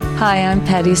Hi, I'm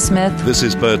Patti Smith. This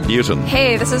is Bert Newton.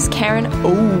 Hey, this is Karen.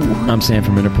 I'm Sam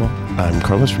from Interpol. I'm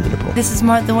Carlos from Interpol. This is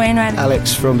Martha Wainwright.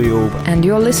 Alex from the Orb. And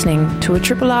you're listening to a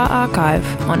Triple R archive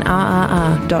on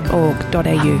rrr.org.au.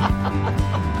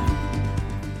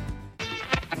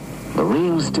 The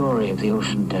real story of the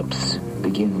ocean depths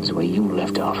begins where you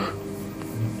left off.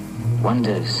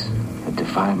 Wonders that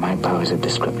defy my powers of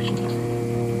description.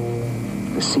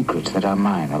 The secrets that are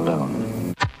mine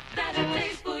alone. Better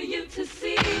place for you to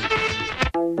see.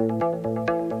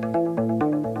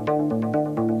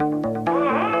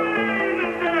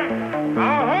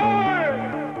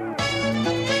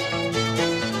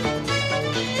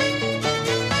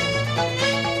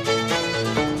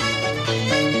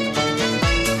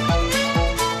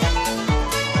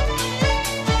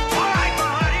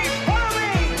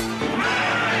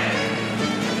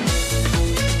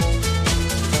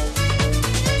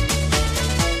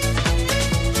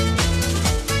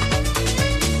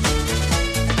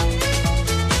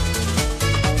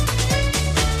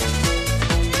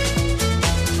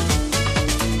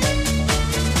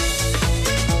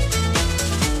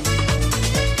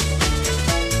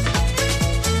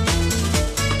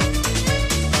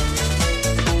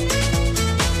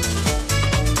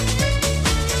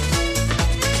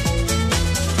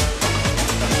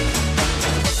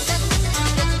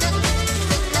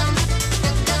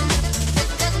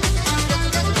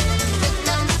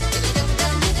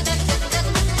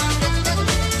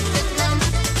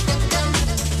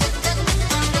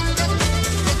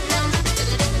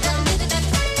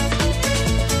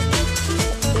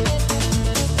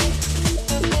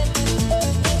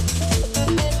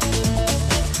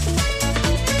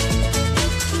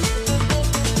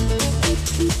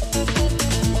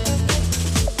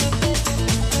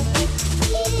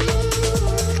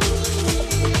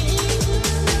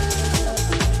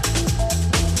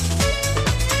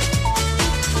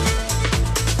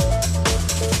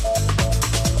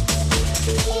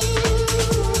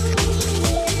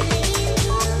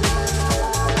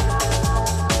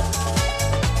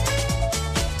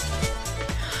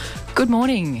 Good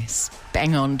morning. It's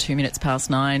bang on 2 minutes past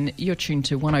 9. You're tuned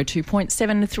to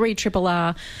 102.7 3 Triple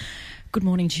R. Good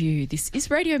morning to you. This is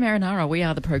Radio Marinara. We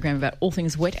are the program about all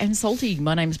things wet and salty.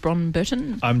 My name's Bron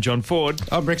Burton. I'm John Ford.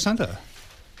 I'm Rex Hunter.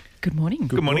 Good morning.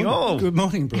 Good morning all. Good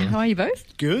morning, Bron. How are you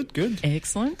both? Good.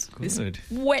 Excellent. Good. This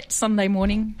wet Sunday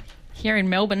morning here in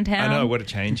Melbourne town. I know, what a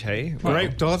change, hey?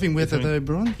 Great diving weather though,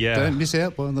 Bron. Yeah. Don't miss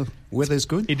out while the weather's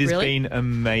good. It has been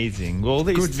amazing. All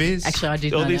these, good viz. Actually, I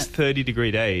did all know these that.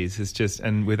 30-degree days is just,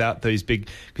 and without those big,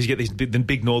 because you get these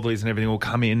big northerlies and everything will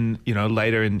come in, you know,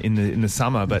 later in the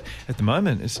summer. But at the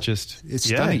moment, it's just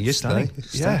stunning. Yesterday,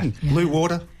 stunning. Yeah. Blue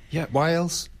water, Yeah.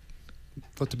 whales,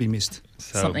 not to be missed.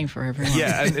 So, Something for everyone.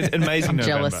 Yeah, an amazing I'm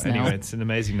November. jealous now. Anyway, it's an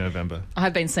amazing November.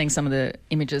 I've been seeing some of the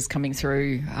images coming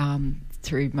through,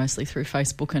 mostly through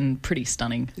Facebook, and pretty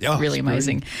stunning. Oh, really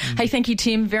amazing. Hey, thank you,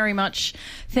 Tim, very much.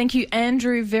 Thank you,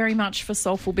 Andrew, very much for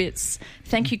Soulful Bits.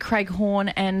 Thank you, Craig Horn.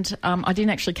 And I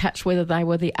didn't actually catch whether they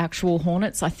were the actual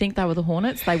Hornets. I think they were the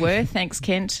Hornets. They were. Thanks,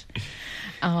 Kent.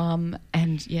 And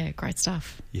yeah, great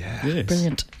stuff. Yeah. Yes.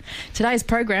 Brilliant. Today's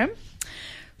program,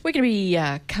 we're going to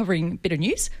be covering a bit of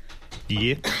news.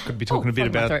 Yeah, could be talking a bit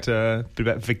about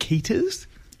vaquitas.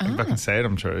 If I can say it,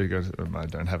 I'm sure it goes, I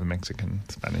don't have a Mexican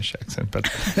Spanish accent, but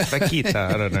vaquita,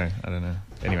 I don't know.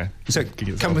 Anyway. So,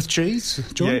 come with cheese,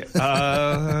 John?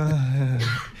 Yeah,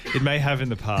 it may have in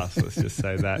the past, let's just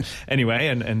say that. Anyway,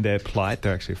 and their plight,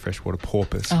 they're actually a freshwater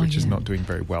porpoise, which is not doing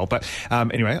very well. But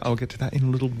anyway, I'll get to that in a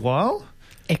little while.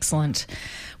 Excellent.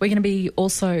 We're going to be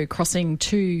also crossing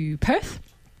to Perth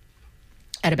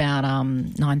at about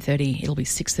 9:30. It'll be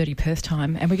 6:30 Perth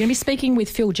time. And we're going to be speaking with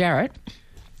Phil Jarrett.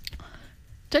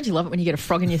 Don't you love it when you get a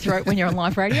frog in your throat when you're on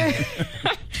live radio?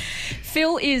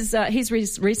 Phil is, he's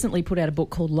recently put out a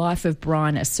book called Life of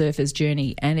Brian, A Surfer's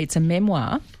Journey, and it's a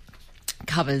memoir.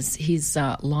 Covers his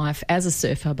life as a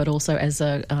surfer, but also as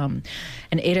an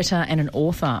editor and an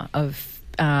author of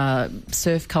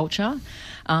surf culture.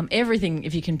 Everything,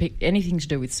 if you can pick anything to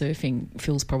do with surfing,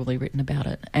 Phil's probably written about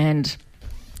it. And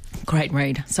great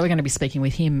read. So we're going to be speaking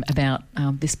with him about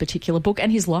this particular book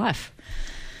and his life.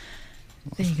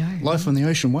 There you go. Life on the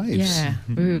ocean waves. Yeah.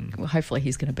 Well, hopefully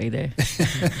he's going to be there.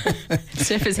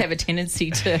 Surfers have a tendency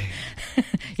to,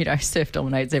 surf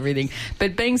dominates everything.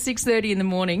 But being 6:30 in the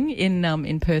morning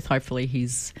in Perth, hopefully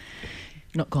he's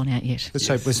not gone out yet. Let's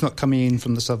hope it's not coming in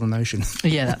from the Southern Ocean.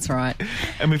 Yeah, that's right.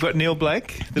 And we've got Neil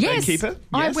Blake, the Baykeeper.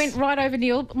 I went right over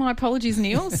Neil. My apologies,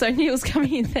 Neil. So Neil's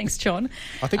coming in. Thanks, John.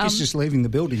 I think he's just leaving the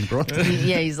building, Bron.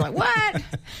 Yeah, he's like, what?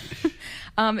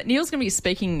 Neil's going to be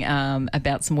speaking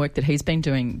about some work that he's been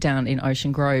doing down in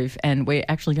Ocean Grove, and we're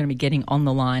actually going to be getting on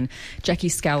the line Jackie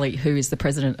Scully, who is the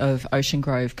president of Ocean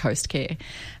Grove Coast Care,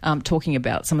 talking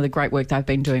about some of the great work they've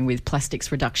been doing with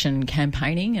plastics reduction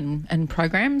campaigning and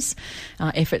programs,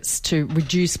 efforts to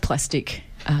reduce plastic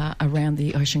around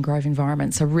the Ocean Grove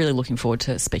environment. So really looking forward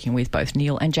to speaking with both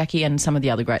Neil and Jackie, and some of the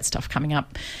other great stuff coming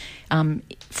up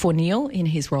for Neil in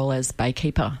his role as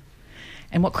baykeeper,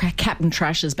 and what Captain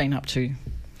Trash has been up to.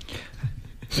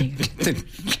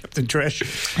 Captain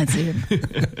Trash. That's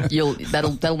it.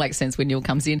 That'll make sense when Neil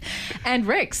comes in. And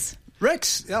Rex.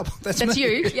 Oh, that's me.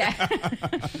 You, yeah.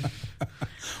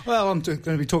 Well, I'm going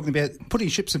to be talking about putting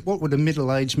ships. What would a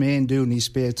middle-aged man do in his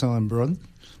spare time, Bron?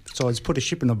 Besides put a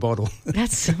ship in a bottle.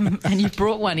 And you've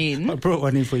brought one in. I brought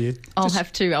one in for you. I'll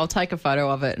take a photo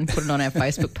of it and put it on our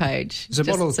Facebook page,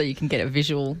 so you can get a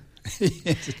visual.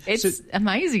 It's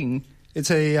amazing. It's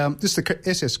this is the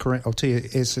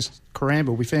SS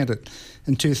Caramble. We found it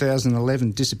in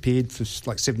 2011, disappeared for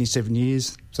like 77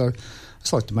 years. So I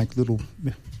just like to make a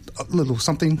little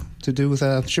something to do with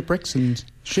our shipwrecks and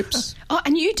ships. Oh,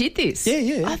 and you did this?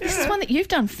 Yeah. Oh, this is one that you've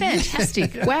done.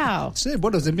 Fantastic. Wow. So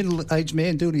what does a middle-aged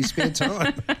man do in his spare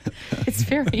time? It's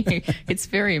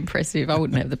very impressive. I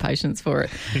wouldn't have the patience for it.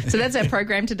 So that's our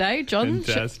program today, John.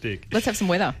 Fantastic. Let's have some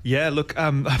weather. Yeah, look,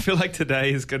 I feel like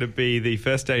today is going to be the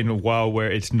first day in a while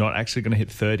where it's not actually going to hit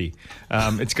 30.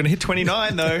 It's going to hit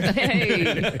 29, though.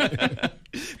 Hey.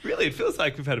 Really, it feels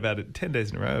like we've had about 10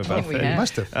 days in a row above 30. We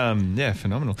must have. Yeah,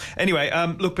 phenomenal. Anyway,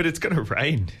 look, but it's going to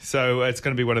rain. So it's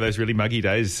going to be one of those really muggy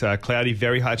days. Cloudy,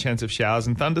 very high chance of showers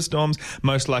and thunderstorms,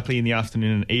 most likely in the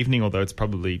afternoon and evening, although it's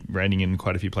probably raining in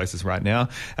quite a few places right now.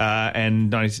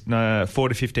 And 4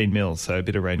 to 15 mils, so a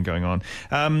bit of rain going on.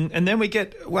 And then we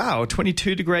get, a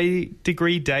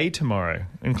 22-degree day tomorrow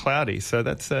and cloudy. So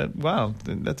that's,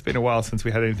 that's been a while since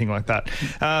we had anything like that.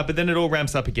 But then it all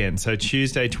ramps up again. So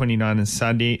Tuesday, 29 and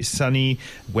sunny.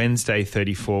 Wednesday,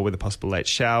 34 with a possible late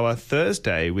shower.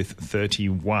 Thursday with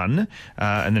 31.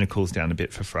 And then it cools down a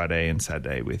bit for Friday and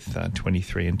Saturday with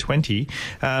 23 and 20.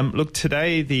 Look,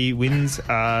 today the winds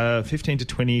are 15 to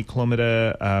 20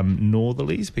 kilometre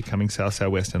northerlies, becoming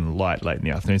south-southwest and light late in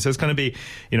the afternoon. So it's going to be,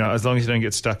 as long as you don't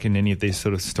get stuck in any of these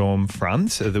sort of storm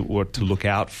fronts, what to look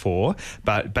out for.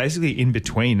 But basically in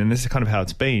between, and this is kind of how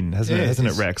it's been, hasn't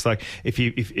it, Rex? Like if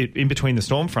in between the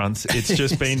storm fronts, it's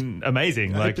just been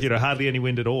amazing. Like, hardly any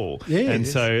wind at all. Yeah, and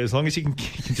so as long as you can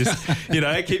just,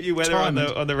 keep your weather on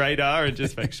the radar and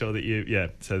just make sure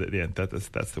that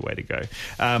that's the way to go.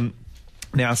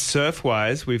 Now,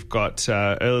 surf-wise, we've got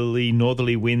early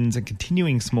northerly winds and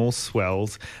continuing small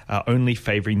swells only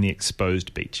favouring the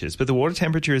exposed beaches. But the water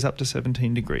temperature is up to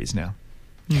 17 degrees now.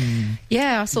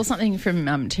 Yeah, I saw something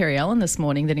from Terry Allen this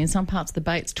morning that in some parts of the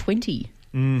bay it's 20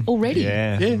 already.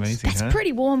 Yeah, amazing. That's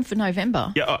pretty warm for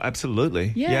November. Yeah,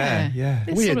 absolutely. Yeah.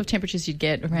 There's sort of temperatures you'd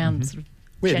get around sort of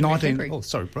we had January, 19. February. Oh,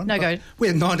 sorry, Bron. No, go. We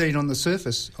had 19 on the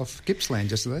surface off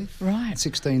Gippsland yesterday. Right.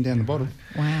 16 down the bottom.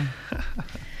 Wow.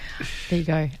 There you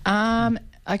go.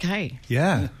 Okay.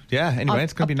 Yeah. Anyway,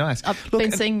 it's going to be nice. I've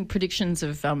been seeing predictions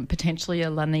of potentially a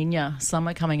La Nina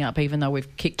summer coming up, even though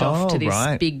we've kicked off to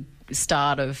this big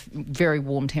start of very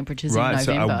warm temperatures in November.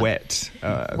 So a wet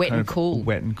and cool.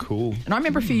 Wet and cool. And I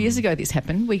remember a few years ago this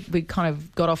happened. We kind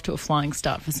of got off to a flying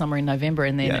start for summer in November,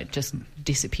 and then it just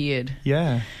disappeared.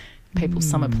 Yeah. People's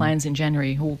summer plans in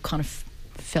January all kind of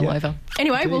fell over.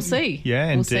 Anyway, indeed. We'll see. Yeah,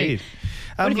 we'll indeed. See.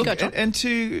 What have you got, John? And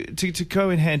to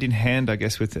go in hand, I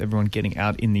guess, with everyone getting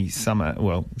out in the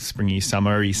springy,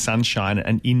 summery sunshine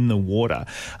and in the water,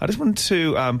 I just wanted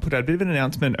to put out a bit of an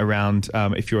announcement around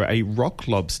if you're a rock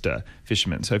lobster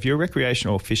fisherman. So if you're a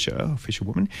recreational fisher or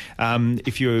fisherwoman,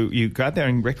 if you go out there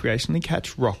and recreationally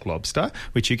catch rock lobster,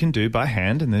 which you can do by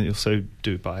hand, and then also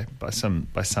do by some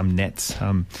nets,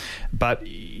 but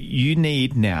you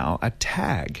need now a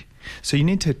tag. So you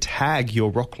need to tag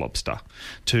your rock lobster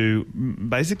to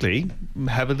basically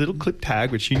have a little clip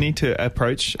tag, which you need to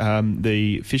approach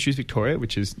the Fisheries Victoria,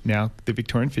 which is now the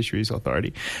Victorian Fisheries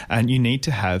Authority, and you need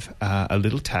to have a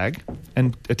little tag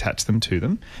and attach them to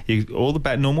them. All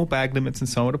the normal bag limits and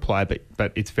so on would apply,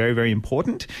 but it's very, very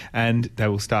important, and they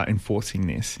will start enforcing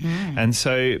this. And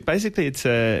so basically it's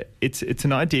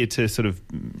an idea to sort of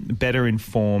better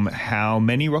inform how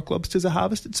many rock lobsters are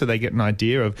harvested, so they get an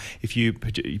idea of if you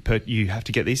have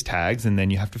to get these tags, and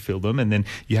then you have to fill them, and then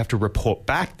you have to report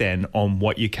back then on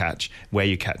what you catch, where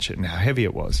you catch it, and how heavy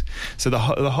it was. So the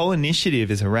whole initiative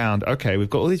is around, okay, we've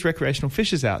got all these recreational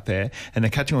fishers out there, and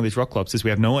they're catching all these rock lobsters. We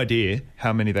have no idea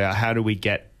how many they are. How do we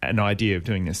get an idea of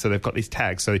doing this. So they've got these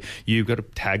tags. So you've got to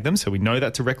tag them. So we know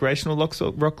that's a recreational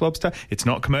rock lobster. It's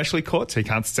not commercially caught, so you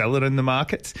can't sell it in the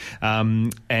markets.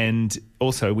 And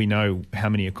also we know how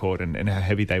many are caught and how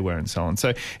heavy they were and so on.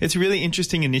 So it's a really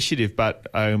interesting initiative, but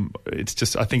it's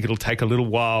just, I think it'll take a little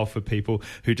while for people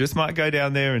who just might go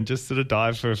down there and just sort of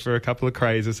dive for a couple of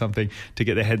crays or something to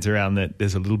get their heads around that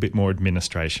there's a little bit more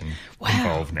administration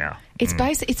involved now. It's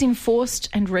it's enforced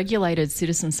and regulated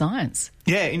citizen science.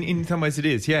 Yeah, in some ways it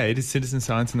is. Yeah, it is citizen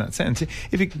science in that sense.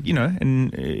 If it,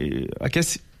 I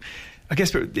guess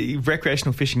but the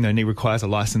recreational fishing though requires a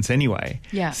license anyway.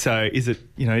 Yeah. So is it?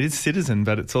 It is citizen,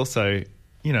 but it's also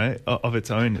of its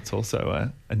own. It's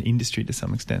also an industry to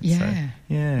some extent. Yeah. So,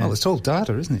 yeah. Well, it's all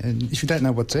data, isn't it? And if you don't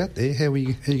know what's out there, how are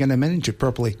you going to manage it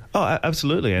properly? Oh,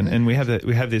 absolutely. And we have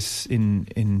this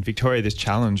in Victoria, this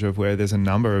challenge of where there's a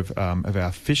number of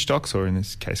our fish stocks, or in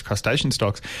this case crustacean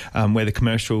stocks, where the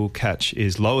commercial catch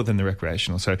is lower than the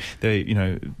recreational. So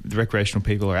the recreational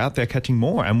people are out there catching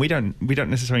more, and we don't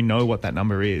necessarily know what that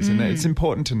number is, and it's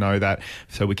important to know that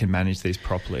so we can manage these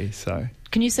properly. So.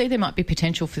 Can you see there might be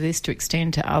potential for this to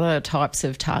extend to other types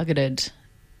of targeted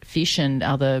fish and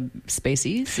other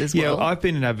species as well? Yeah, I've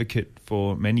been an advocate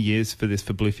for many years for this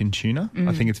for bluefin tuna.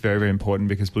 I think it's very, very important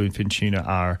because bluefin tuna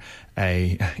are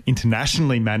a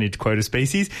internationally managed quota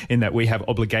species in that we have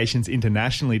obligations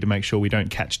internationally to make sure we don't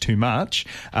catch too much.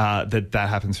 That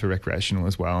happens for recreational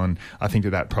as well, and I think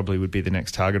that probably would be the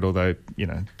next target. Although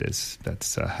that's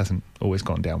hasn't always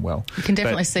gone down well. You can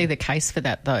definitely see the case for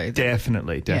that, though.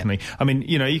 Definitely. Yeah. I mean,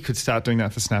 you could start doing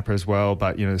that for snapper as well,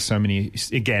 but there's so many.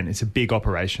 Again, it's a big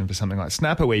operation for something like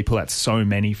snapper where you pull out so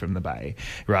many from the bay,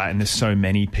 right? And there's so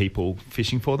many people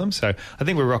fishing for them. So I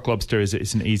think with rock lobster is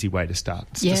an easy way to start.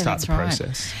 That's the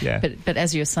process. Right. Yeah. But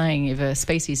as you're saying, if a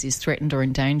species is threatened or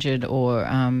endangered or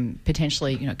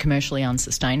potentially commercially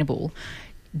unsustainable,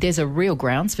 there's a real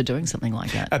grounds for doing something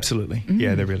like that. Absolutely.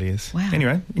 Yeah, there really is. Wow.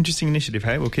 Anyway, interesting initiative,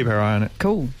 hey? We'll keep our eye on it.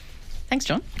 Cool. Thanks,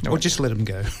 John. Or just let them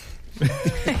go.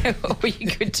 Or you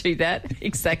could do that.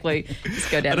 Exactly. Just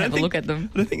go down and have a look at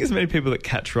them. I don't think there's many people that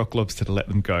catch rock lobster to let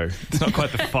them go. It's not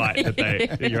quite the fight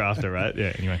that you're after, right?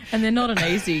 Yeah, anyway. And they're not an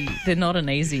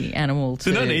easy animal to...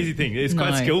 It's not an easy thing. It's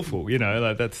quite No. skillful,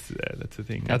 that's the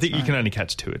thing. I think you can only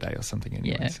catch 2 a day or something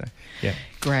anyway. Yeah. So, yeah.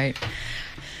 Great.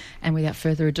 And without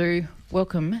further ado,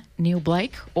 welcome Neil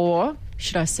Blake, or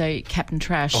should I say Captain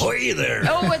Trash? Ahoy there!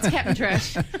 Oh, it's Captain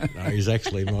Trash. No, he's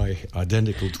actually my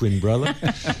identical twin brother.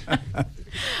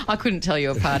 I couldn't tell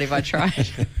you apart if I tried.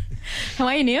 How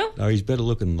are you, Neil? No, he's better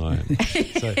looking than I am.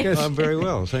 So, I'm very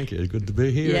well, thank you. Good to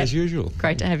be here, as usual.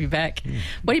 Great to have you back.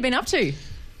 What have you been up to?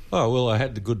 Oh, well, I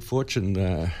had the good fortune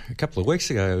a couple of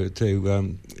weeks ago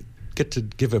to get to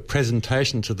give a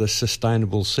presentation to the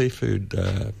Sustainable Seafood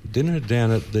dinner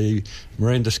down at the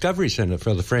Marine Discovery Centre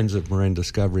for the Friends of Marine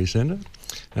Discovery Centre.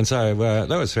 And so that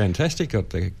was fantastic. Got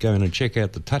to go in and check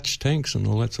out the touch tanks and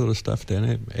all that sort of stuff down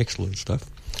there. Excellent stuff.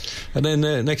 And then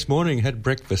next morning had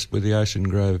breakfast with the Ocean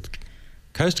Grove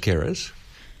Coast Carers,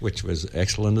 which was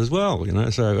excellent as well,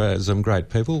 So some great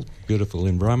people, beautiful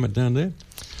environment down there.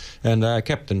 And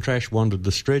Captain Trash wandered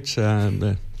the streets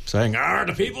saying, "Ah,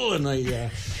 the people," and they...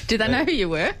 Did they know who you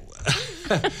were?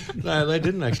 No, they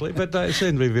didn't actually, but they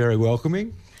seemed to be very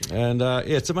welcoming. And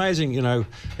it's amazing,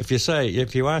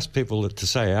 if you ask people to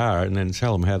say and then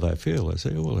tell them how they feel, they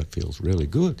say, well, it feels really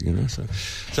good,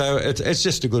 So it's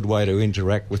just a good way to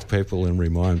interact with people and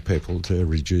remind people to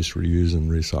reduce, reuse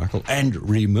and recycle and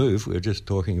remove. We were just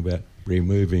talking about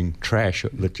removing trash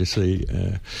that you see.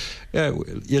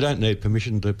 You don't need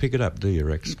permission to pick it up, do you,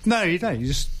 Rex? No, you don't. You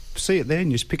just see it there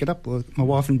and you just pick it up. Like my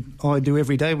wife and I do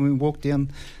every day when we walk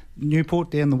down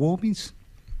Newport, down the Warbies.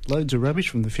 Loads of rubbish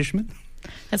from the fishermen.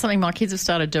 That's something my kids have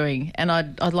started doing, and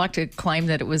I'd like to claim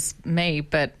that it was me,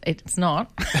 but it's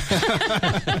not.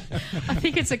 I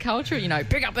think it's a culture,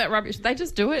 pick up that rubbish. They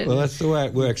just do it. Well, that's the way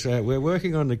it works. We're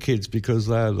working on the kids because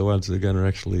they're the ones that are going to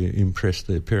actually impress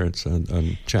their parents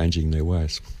on changing their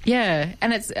ways. Yeah,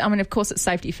 and of course it's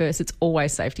safety first. It's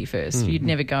always safety first. You'd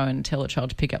never go and tell a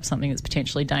child to pick up something that's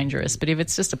potentially dangerous, but if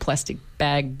it's just a plastic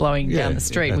bag blowing down the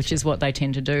street, which is what they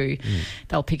tend to do,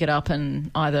 they'll pick it up and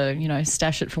either,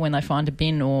 stash it for when they find a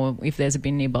bin, or if there's a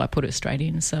bin nearby, put it straight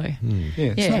in. So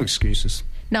it's no excuses.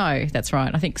 No, that's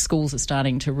right. I think schools are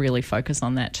starting to really focus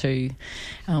on that too.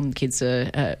 Kids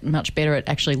are much better at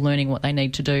actually learning what they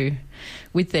need to do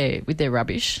with their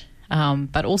rubbish,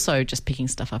 but also just picking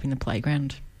stuff up in the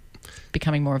playground,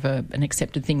 becoming more of an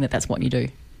accepted thing that's what you do.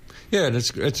 Yeah, and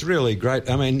it's really great.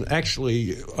 I mean,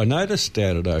 actually, I noticed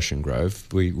down at Ocean Grove,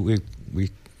 we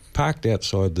parked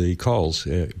outside the Coles,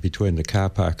 between the car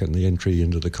park and the entry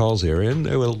into the Coles area, and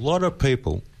there were a lot of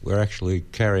people were actually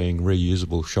carrying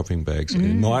reusable shopping bags.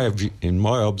 In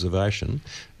my observation,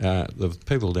 the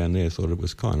people down there thought it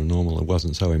was kind of normal. It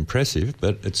wasn't so impressive,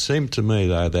 but it seemed to me,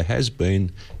 though, there has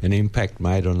been an impact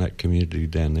made on that community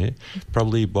down there,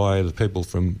 probably by the people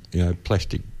from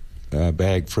plastic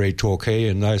bag-free Torquay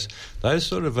and those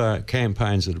sort of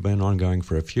campaigns that have been ongoing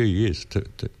for a few years. To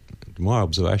my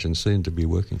observations, seem to be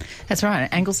working. That's right.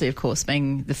 Anglesey, of course,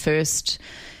 being the first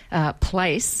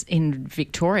place in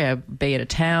Victoria, be it a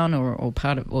town or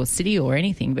part of or city or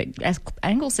anything, but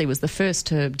Anglesey was the first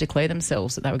to declare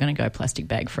themselves that they were going to go plastic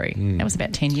bag free. That was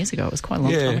about 10 years ago. It was quite a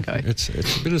long time ago. It's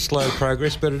a bit of slow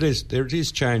progress, but there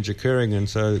is change occurring, and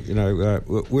so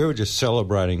we were just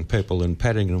celebrating people and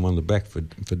patting them on the back for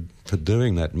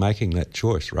doing that, making that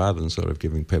choice, rather than sort of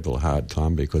giving people a hard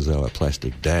time because they were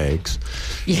plastic dags,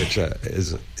 which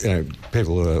is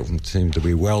people who seem to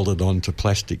be welded onto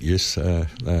plastic use.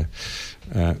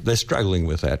 They're struggling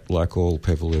with that, like all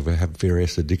people who have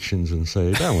various addictions, and so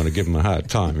you don't want to give them a hard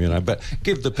time, but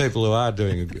give the people who are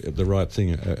doing the right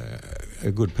thing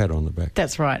a good pat on the back.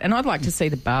 That's right. And I'd like to see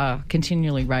the bar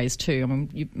continually raised too. I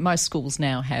mean, most schools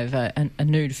now have a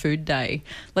nude food day.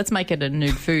 Let's make it a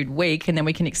nude food week, and then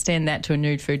we can extend that to a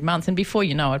nude food month. And before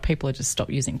you know it, people have just stopped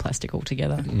using plastic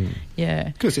altogether. Yeah.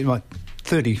 Because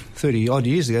 30 odd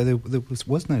years ago, there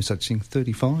was no such thing,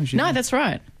 35. No, that's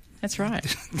right. That's right.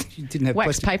 You didn't have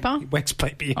wax paper. Wax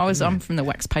paper. Yeah. I'm from the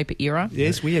wax paper era.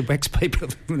 Yes, we had wax paper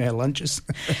in our lunches.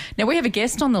 Now we have a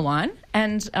guest on the line,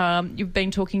 and you've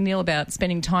been talking, Neil, about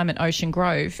spending time at Ocean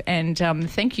Grove, and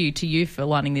thank you to you for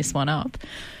lining this one up.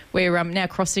 We're now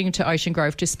crossing to Ocean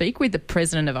Grove to speak with the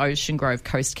president of Ocean Grove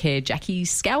Coast Care, Jackie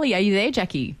Scally. Are you there,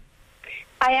 Jackie?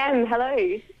 I am.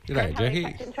 Hello. G'day,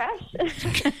 Jackie.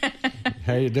 Trash.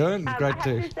 How you doing? Great I have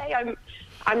to say,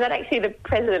 I'm not actually the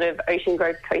president of Ocean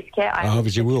Grove Coast Care.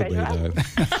 But you will be, though.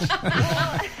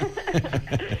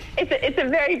 It's a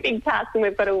very big task, and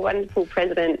we've got a wonderful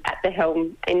president at the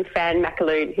helm in Fran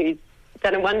McAloon, who's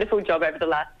done a wonderful job over the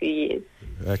last few years.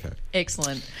 Okay.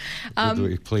 Excellent.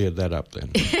 We cleared that up then.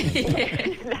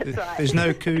 Yeah, that's right. There's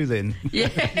no coup then.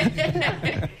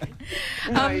 Yeah.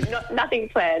 Nothing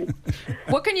planned.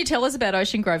 What can you tell us about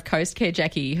Ocean Grove Coast Care,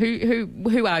 Jackie?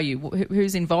 Who are you?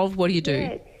 Who's involved? What do you do?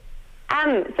 Yeah.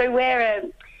 So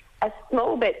we're a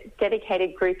small but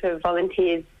dedicated group of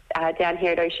volunteers down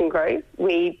here at Ocean Grove.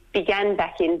 We began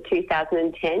back in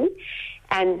 2010,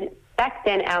 and back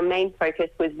then our main focus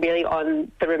was really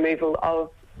on the removal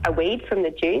of a weed from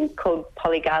the dunes called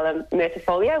Polygala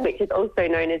myrtifolia, which is also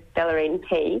known as Bellarine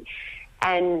pea,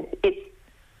 and it's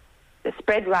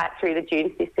spread right through the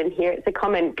dune system here. It's a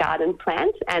common garden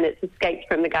plant, and it's escaped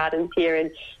from the gardens here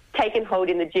and taken hold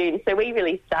in the dunes. So we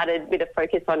really started with a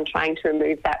focus on trying to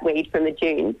remove that weed from the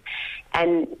dunes.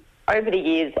 And over the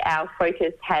years, our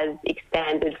focus has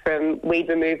expanded from weed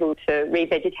removal to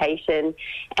revegetation,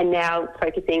 and now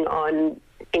focusing on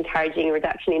encouraging a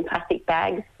reduction in plastic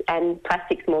bags and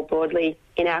plastics more broadly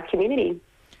in our community.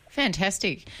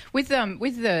 Fantastic. With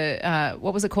the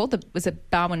what was it called? Was it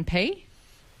Barwon pea?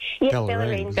 Yes,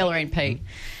 Bellarine pea.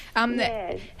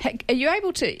 Are you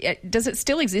able to? Does it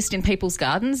still exist in people's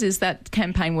gardens? Is that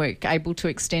campaign work able to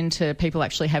extend to people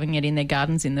actually having it in their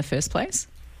gardens in the first place?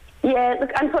 Yeah, look,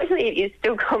 unfortunately it is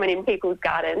still common in people's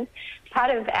gardens.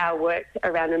 Part of our work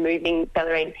around removing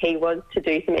Bellarine pea was to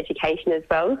do some education as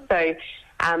well. So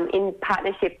in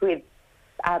partnership with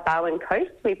Barwon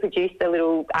Coast, we produced a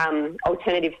little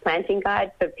alternative planting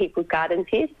guide for people's gardens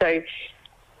here. So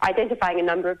identifying a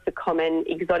number of the common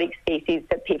exotic species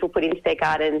that people put into their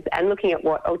gardens and looking at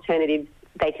what alternatives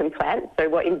they can plant, so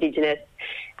what indigenous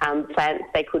plants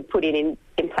they could put in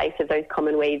place of those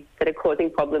common weeds that are causing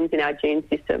problems in our dune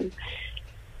system.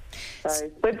 So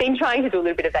we've been trying to do a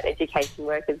little bit of that education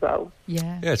work as well.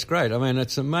 Yeah, it's great. I mean,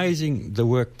 it's amazing the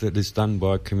work that is done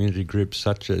by community groups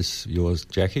such as yours,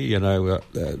 Jackie.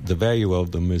 The value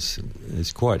of them is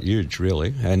quite huge,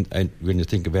 really. And when you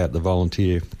think about the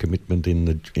volunteer commitment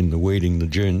in the weeding the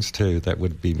dunes too, that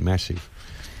would be massive.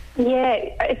 Yeah,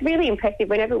 it's really impressive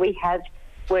whenever we have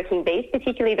working bees,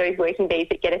 particularly those working bees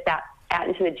that get us out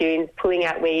into the dunes, pulling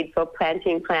out weeds or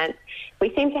planting plants.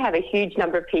 We seem to have a huge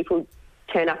number of people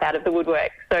turn up out of the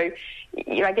woodwork. So,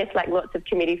 I guess like lots of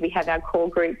committees, we have our core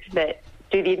groups that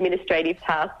do the administrative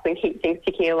tasks and keep things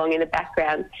ticking along in the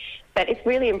background. But it's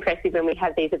really impressive when we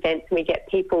have these events and we get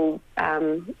people,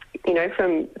 from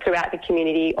throughout the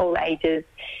community, all ages,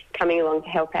 coming along to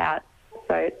help out.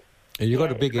 So you've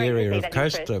got a big area of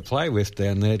coast to play with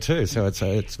down there too, so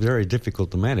it's very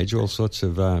difficult to manage, all sorts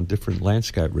of different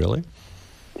landscape, really.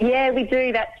 Yeah, we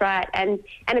do, that's right, and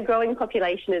a growing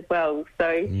population as well.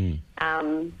 So,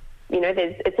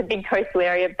 it's a big coastal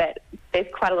area, but there's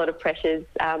quite a lot of pressures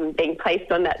being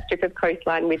placed on that strip of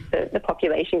coastline with the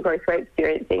population growth we're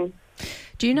experiencing.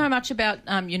 Do you know much about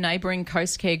your neighbouring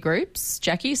coast care groups,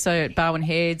 Jackie? So at Barwon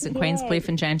Heads and Queenscliff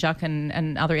and Jan Juc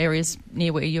and other areas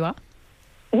near where you are?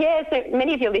 Yeah, so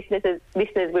many of your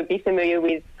listeners would be familiar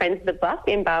with Friends of the Bluff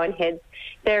in Barwon Heads.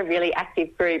 They're a really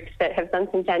active group that have done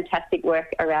some fantastic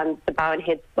work around the Barwon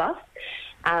Heads Bluff.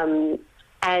 And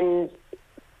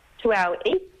to our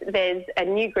east, there's a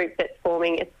new group that's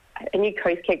forming, a new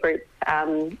coast care group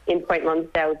in Point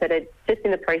Lonsdale that are just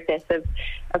in the process of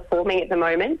forming at the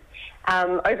moment.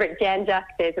 Over at Jan Juc,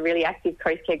 there's a really active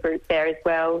coast care group there as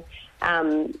well.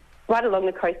 Right along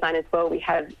the coastline as well, we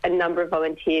have a number of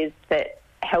volunteers that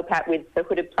help out with the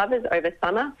hooded plovers over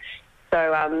summer.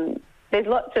 So there's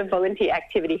lots of volunteer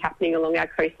activity happening along our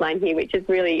coastline here, which is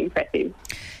really impressive.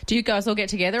 Do you guys all get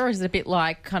together, or is it a bit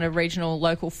like kind of regional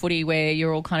local footy where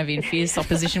you're all kind of in fierce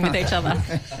opposition with each other?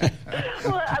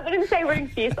 Well, I wouldn't say we're in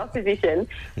fierce opposition.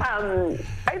 Over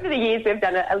the years, we've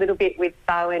done a little bit with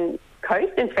Barwon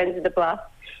Coast and Friends of the Bluff.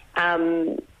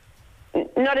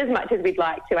 Not as much as we'd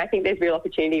like to. I think there's real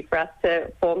opportunity for us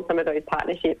to form some of those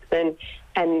partnerships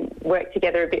and work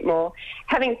together a bit more.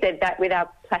 Having said that, with our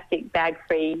plastic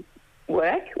bag-free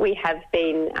work, we have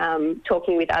been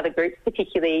talking with other groups,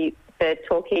 particularly the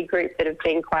Torquay group that have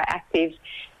been quite active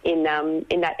in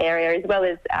that area, as well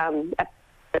as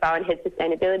the Barwon Heads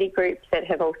Sustainability Group that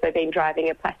have also been driving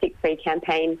a plastic-free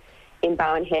campaign in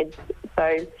Barwon Heads.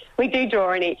 So we do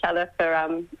draw on each other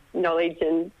for knowledge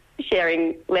and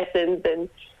sharing lessons and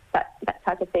that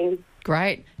type of thing.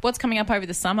 Great. What's coming up over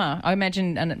the summer? I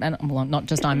imagine, and well, not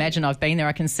just I imagine, I've been there.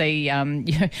 I can see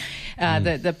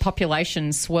the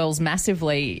population swells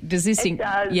massively. Does this? It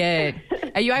does. Yeah.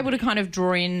 Are you able to kind of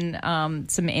draw in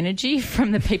some energy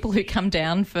from the people who come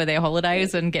down for their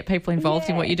holidays and get people involved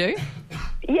in what you do?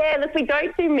 Yeah, look, we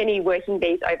don't do many working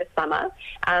bees over summer.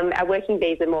 Our working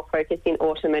bees are more focused in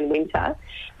autumn and winter.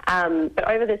 But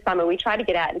over the summer, we try to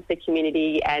get out into the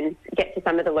community and get to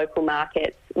some of the local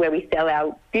markets where we sell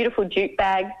our beautiful jute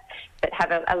bags that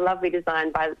have a lovely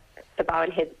design by the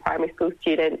Barwon Heads primary school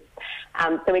students.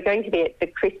 So we're going to be at the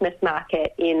Christmas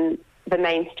market in the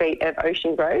main street of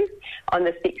Ocean Grove on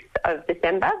the 6th of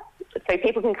December. So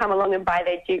people can come along and buy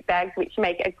their jute bags, which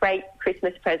make a great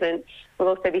Christmas present. We'll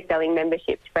also be selling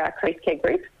memberships for our Coast Care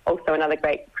group, also another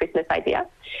great Christmas idea.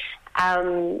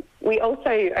 We also,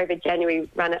 over January,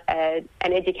 run an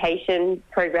education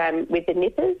program with the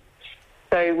Nippers.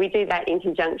 So we do that in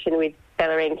conjunction with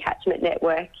Bellarine Catchment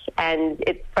Network, and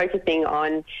it's focusing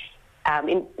on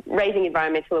in raising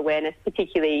environmental awareness,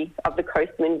 particularly of the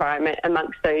coastal environment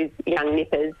amongst those young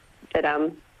nippers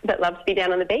that love to be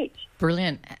down on the beach.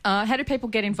 Brilliant. How do people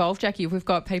get involved, Jackie? If we've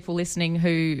got people listening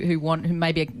who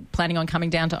maybe are planning on coming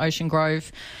down to Ocean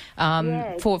Grove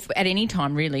for at any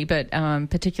time, really, but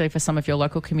particularly for some of your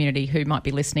local community who might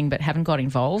be listening but haven't got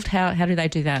involved, how do they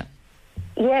do that?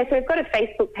 Yeah, so we've got a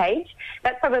Facebook page.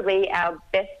 That's probably our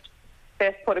best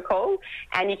first port of call,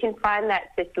 and you can find that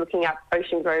just looking up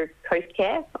Ocean Grove Coast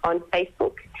Care on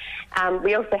Facebook.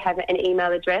 We also have an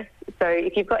email address, so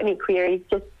if you've got any queries,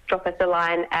 just drop us a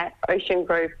line at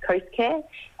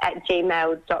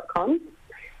oceangrovecoastcare@gmail.com.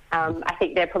 I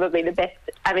think they're probably the best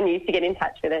avenues to get in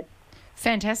touch with us.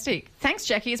 Fantastic. Thanks,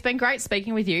 Jackie. It's been great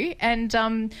speaking with you, and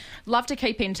love to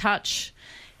keep in touch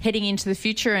heading into the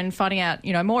future and finding out,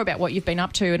 more about what you've been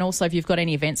up to, and also if you've got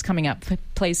any events coming up,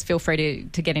 please feel free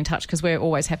to get in touch, because we're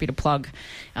always happy to plug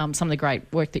some of the great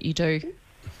work that you do.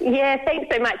 Yeah,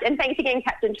 thanks so much. And thanks again,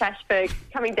 Captain Trash, for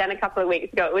coming down a couple of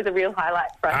weeks ago. It was a real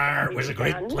highlight for us. It was a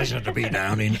great pleasure to be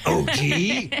down in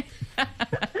OG.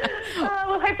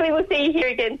 Well, hopefully we'll see you here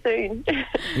again soon.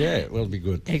 Yeah, well, it'll be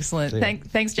good. Excellent.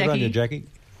 Thanks, Jackie. Good on you, Jackie.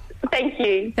 Thank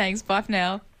you. Thanks. Bye for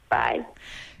now. Bye.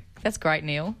 That's great,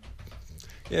 Neil.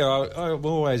 Yeah, I'm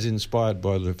always inspired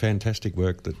by the fantastic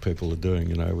work that people are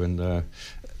doing, and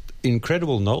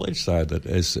incredible knowledge, though, that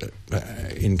is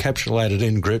encapsulated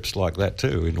in groups like that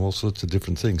too, in all sorts of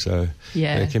different things. So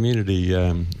community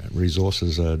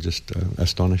resources are just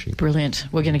astonishing. Brilliant.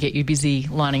 We're going to get you busy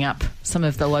lining up some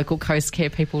of the local Coast Care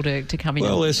people to come in.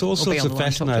 Well, there's all sorts of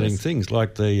fascinating things,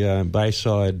 like the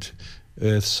Bayside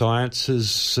Earth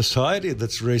Sciences Society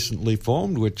that's recently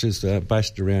formed, which is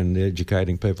based around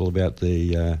educating people about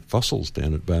the fossils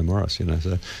down at Beaumaris.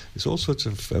 So there's all sorts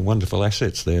of wonderful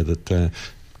assets there that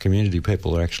community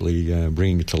people are actually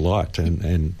bringing to light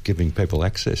and giving people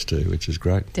access to, which is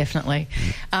great. Definitely.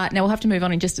 Now we'll have to move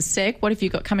on in just a sec. What have you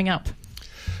got coming up?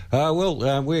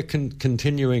 We're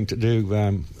continuing to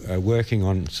do working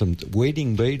on some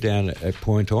weeding bee down at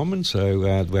Point Ormond,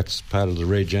 so that's part of the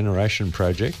regeneration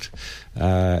project,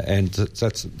 and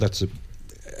that's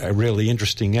a really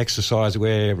interesting exercise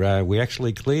where we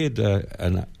actually cleared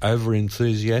an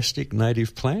over-enthusiastic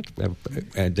native plant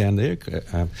down there,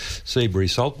 Seabury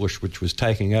saltbush, which was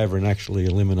taking over and actually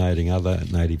eliminating other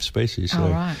native species. So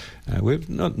right. We've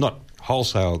not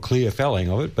wholesale clear felling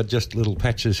of it, but just little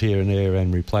patches here and there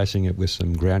and replacing it with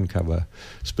some ground cover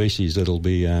species that'll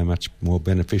be much more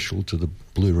beneficial to the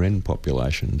blue wren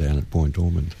population down at Point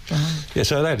Ormond. Yeah,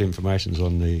 so that information's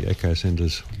on the Eco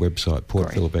Centre's website,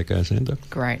 Port Phillip Eco Centre.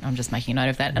 Great, I'm just making a note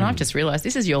of that. And I've just realised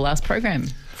this is your last program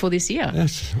for this year.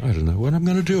 Yes, I don't know what I'm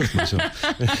going to do with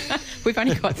myself. We've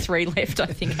only got 3 left, I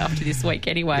think, after this week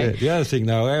anyway. Yeah, the other thing,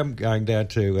 though, I am going down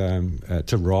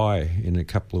to Rye in a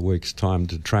couple of weeks' time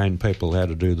to train people how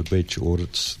to do the beach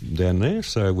audits down there.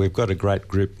 So we've got a great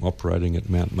group operating at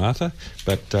Mount Martha,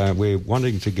 but we're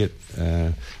wanting to get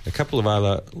a couple of other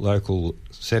local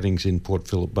settings in Port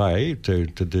Phillip Bay to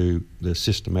do the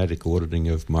systematic auditing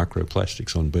of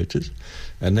microplastics on beaches,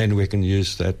 and then we can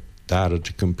use that data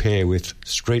to compare with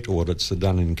street audits that are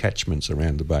done in catchments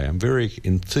around the bay. I'm very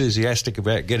enthusiastic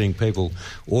about getting people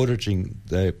auditing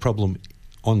the problem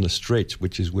on the streets,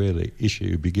 which is where the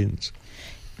issue begins.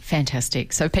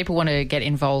 Fantastic. So if people want to get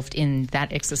involved in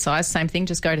that exercise, same thing,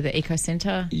 just go to the Eco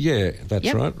Centre? Yeah,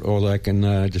 that's right. Or they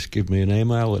can just give me an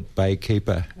email at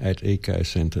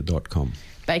baykeeper@ecocentre.com.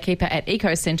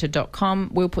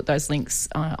 baykeeper@ecocentre.com. We'll put those links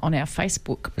on our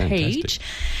Facebook page.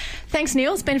 Thanks,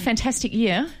 Neil. It's been a fantastic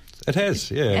year. It has,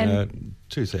 yeah.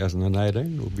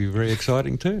 2018 will be very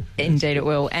exciting too. Indeed it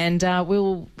will. And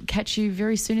we'll catch you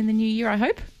very soon in the new year, I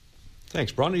hope.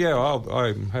 Thanks, Bron. Yeah,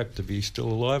 I hope to be still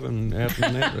alive and out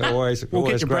in that. We'll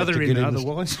get your brother in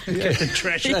otherwise. Get the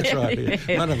trash. That's right. Yeah.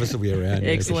 One of us will be around.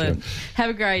 Excellent. Yeah, sure. Have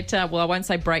a great, I won't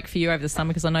say break for you over the summer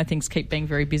because I know things keep being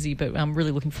very busy, but I'm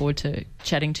really looking forward to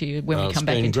chatting to you when we come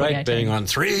back in 2018. It's been great being on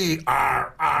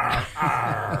 3RRR.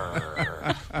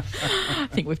 I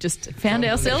think we've just found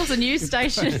ourselves a new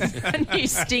station, a new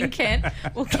Sting Kent.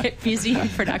 We'll get busy in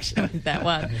production with that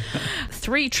one.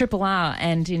 3RRR,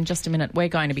 and in just a minute we're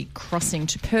going to be crossing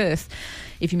to Perth.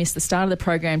 If you missed the start of the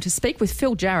program, to speak with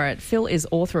Phil Jarrett. Phil is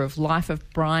author of Life of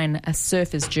Brian, A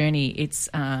Surfer's Journey. It's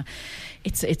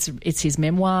his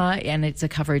memoir, and it's a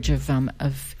coverage of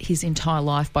his entire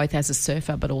life, both as a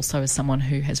surfer but also as someone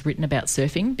who has written about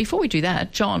surfing. Before we do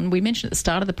that, John, we mentioned at the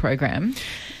start of the program.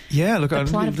 Yeah, look, the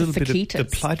plight of the vaquitas. The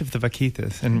plight of the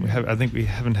vaquitas, and I think we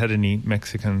haven't had any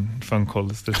Mexican phone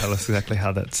callers to tell us exactly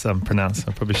how that's pronounced.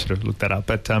 I probably should have looked that up.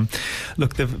 But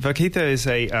look, the vaquita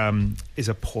is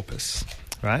a porpoise,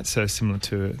 right? So similar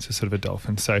to sort of a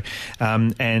dolphin. So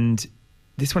and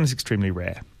this one is extremely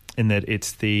rare, in that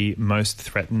it's the most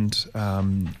threatened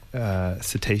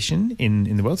cetacean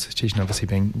in the world. Cetacean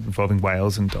obviously involving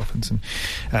whales and dolphins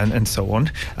and so on.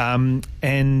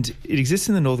 And it exists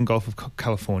in the northern Gulf of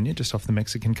California, just off the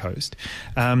Mexican coast.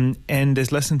 And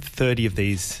there's less than 30 of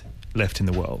these left in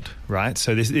the world, right?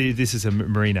 So this is a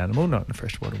marine animal, not a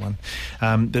freshwater one.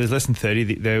 There's less than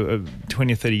 30.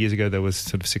 20 or 30 years ago, there was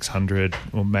sort of 600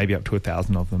 or maybe up to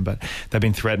 1,000 of them, but they've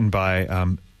been threatened by...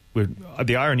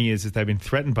 the irony is they've been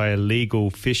threatened by illegal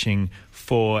fishing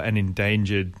for an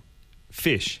endangered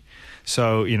fish.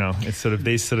 So, it's sort of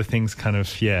these sort of things kind of,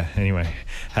 anyway,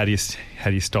 how do you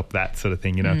stop that sort of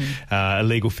thing,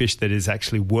 illegal fish that is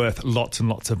actually worth lots and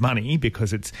lots of money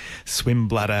because its swim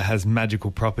bladder has magical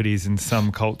properties in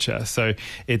some culture. So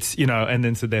it's, and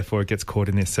then so therefore it gets caught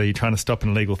in this. So you're trying to stop an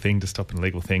illegal thing to stop an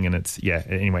illegal thing, and it's,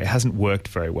 anyway, it hasn't worked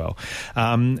very well.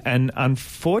 And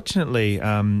unfortunately,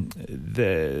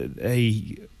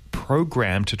 a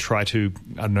program to try to,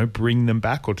 bring them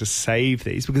back or to save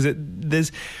these, because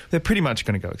they're pretty much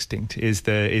going to go extinct is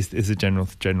a general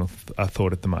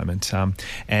thought at the moment.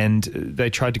 And they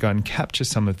tried to go and capture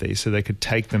some of these so they could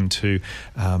take them to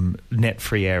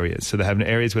net-free areas. So they have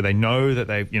areas where they know that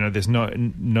there's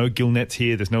no gill nets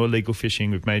here, there's no illegal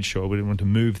fishing. We've made sure we didn't want to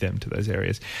move them to those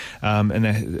areas. And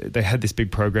they had this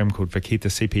big program called Vaquita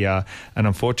CPR, and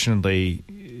unfortunately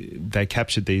they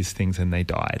captured these things and they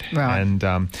died. Right. And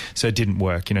so it didn't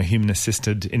work, human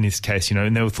assisted in this case,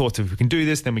 and there were thoughts of, if we can do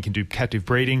this, then we can do captive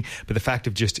breeding. But the fact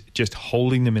of just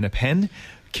holding them in a pen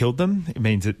killed them. It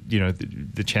means that,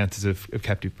 the chances of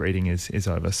captive breeding is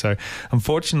over. So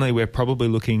unfortunately, we're probably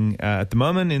looking at the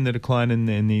moment in the decline and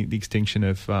the extinction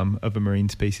of a marine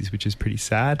species, which is pretty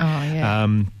sad. Oh, yeah.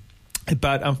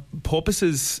 But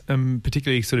porpoises,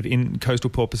 particularly sort of in coastal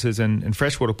porpoises and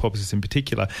freshwater porpoises in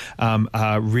particular,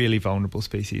 are really vulnerable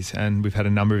species. And we've had a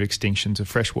number of extinctions of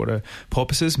freshwater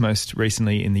porpoises, most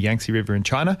recently in the Yangtze River in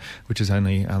China, which is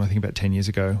only, I think, about 10 years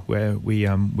ago, where we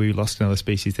lost another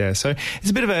species there. So it's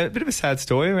a bit of a sad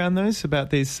story around those, about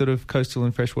these sort of coastal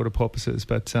and freshwater porpoises.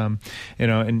 But,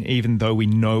 and even though we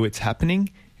know it's happening,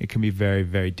 it can be very,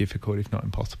 very difficult, if not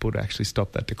impossible, to actually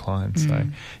stop that decline. So,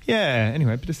 yeah,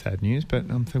 anyway, a bit of sad news, but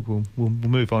I think we'll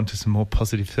move on to some more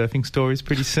positive surfing stories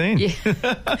pretty soon. Yeah.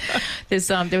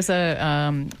 There was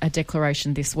a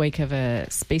declaration this week of a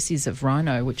species of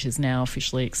rhino, which is now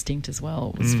officially extinct as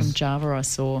well. It was from Java, I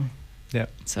saw. Yeah.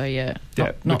 So, yeah.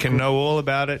 We can know all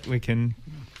about it. We can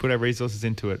put our resources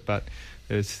into it, but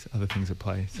there's other things at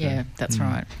play. So. Yeah, that's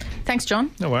right. Thanks,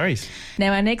 John. No worries.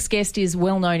 Now, our next guest is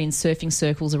well known in surfing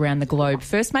circles around the globe,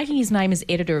 first making his name as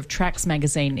editor of Tracks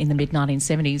magazine in the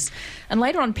mid-1970s, and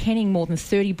later on penning more than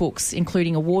 30 books,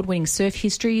 including award-winning surf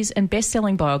histories and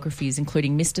best-selling biographies,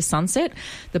 including Mr. Sunset,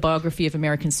 the biography of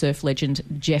American surf legend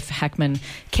Jeff Hackman,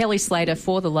 Kelly Slater,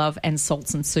 For the Love, and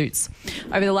Salts and Suits.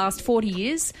 Over the last 40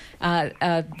 years,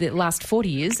 the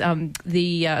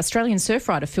Australian surf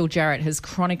writer Phil Jarrett has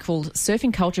chronicled surfing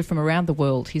culture from around the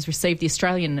world. He's received the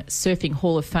Australian Surfing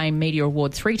Hall of Fame Media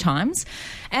Award 3 times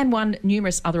and won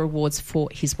numerous other awards for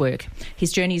his work.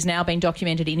 His journey has now been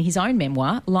documented in his own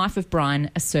memoir, Life of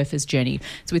Brian, A Surfer's Journey.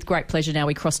 It's with great pleasure now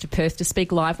we cross to Perth to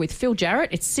speak live with Phil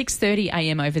Jarrett. It's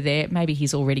 6:30am over there. Maybe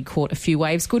he's already caught a few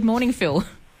waves. Good morning, Phil.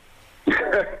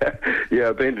 Yeah,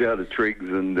 I've been down to Triggs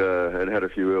and had a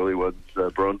few early ones,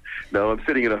 Bron. No, I'm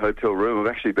sitting in a hotel room. I'm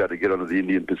actually about to get onto the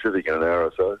Indian Pacific in an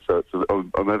hour or so.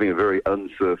 I'm having a very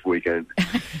unsurf weekend.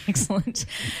 Excellent.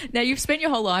 Now, you've spent your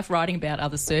whole life writing about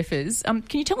other surfers.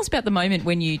 Can you tell us about the moment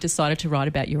when you decided to write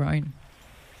about your own?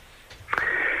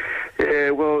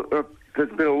 Yeah, well,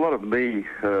 there's been a lot of me.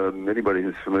 Anybody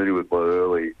who's familiar with my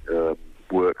early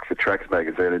work for Tracks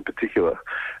magazine in particular,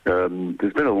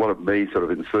 there's been a lot of me sort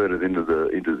of inserted into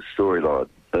the storyline,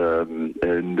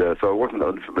 so I wasn't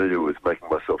unfamiliar with making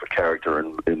myself a character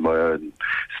in my own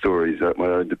stories, my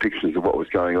own depictions of what was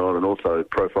going on, and also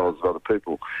profiles of other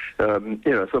people.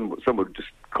 Some would just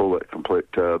call it complete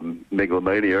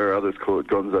megalomania, others call it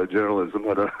gonzo journalism.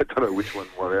 I don't know which one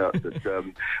won out, but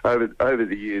over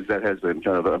the years that has been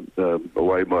kind of a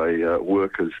way my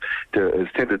work has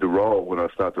tended to roll when I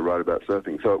start to write about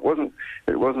surfing. So it wasn't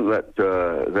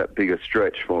that big a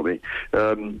stretch for me.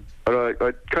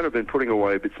 I'd kind of been putting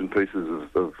away bits and pieces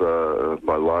of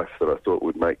my life that I thought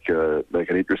would make an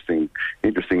interesting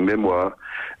memoir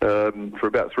for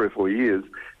about 3 or 4 years.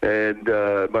 And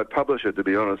my publisher, to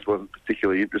be honest, wasn't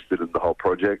particularly interested in the whole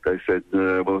project. They said,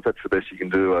 well, if that's the best you can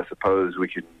do, I suppose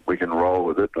we can roll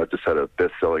with it. I just had a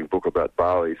best-selling book about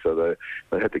Bali, so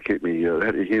they had to keep me, they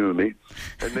had to humour me.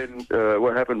 And then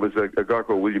what happened was a guy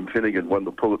called William Finnegan won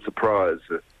the Pulitzer Prize.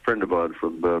 A friend of mine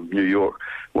from New York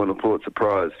won the Pulitzer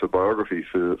Prize for biography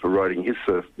for writing his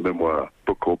surf memoir,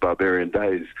 book called Barbarian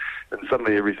Days. And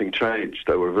suddenly everything changed.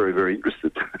 They were very, very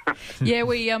interested. Yeah,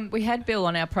 we had Bill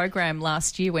on our program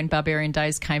last year when Barbarian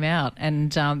Days came out,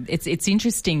 and it's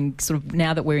interesting sort of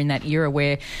now that we're in that era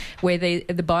where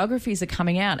the biographies are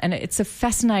coming out, and it's a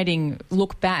fascinating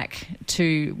look back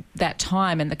to that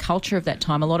time and the culture of that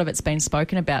time. A lot of it's been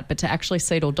spoken about, but to actually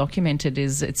see it all documented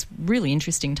it's really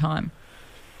interesting time.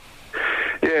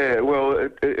 Yeah, well,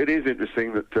 it is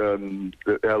interesting that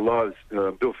our lives,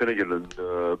 Bill Finnegan and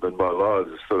my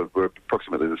lives, were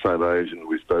approximately the same age, and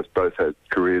we've both had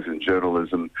careers in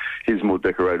journalism. He's more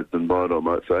decorated than mine, I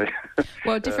might say.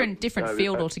 Well, different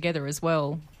field altogether as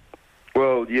well.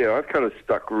 Well, yeah, I've kind of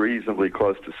stuck reasonably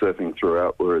close to surfing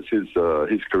throughout, whereas his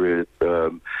career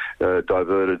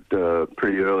diverted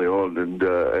pretty early on, and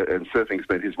surfing's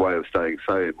been his way of staying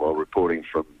sane while reporting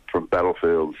from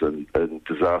battlefields and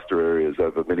disaster areas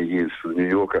over many years for the New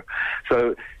Yorker.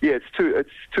 So yeah, it's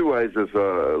two ways of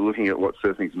looking at what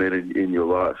surfing's meant in your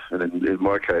life, and in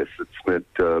my case, it's meant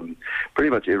pretty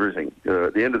much everything.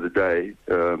 At the end of the day,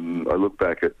 I look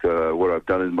back at what I've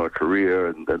done in my career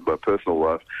and my personal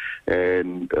life,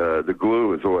 and the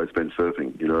glue has always been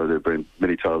surfing. You know, there have been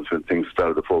many times when things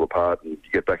started to fall apart, and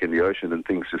you get back in the ocean, and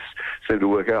things just seem to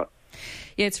work out.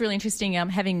 Yeah, it's really interesting.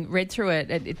 Having read through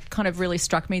it kind of really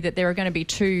struck me that there are going to be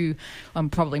two,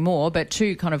 probably more, but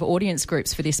two kind of audience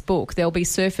groups for this book. There'll be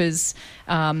surfers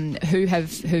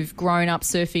who've grown up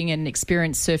surfing and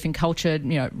experienced surfing culture,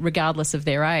 you know, regardless of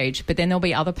their age. But then there'll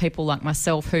be other people like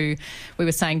myself who, we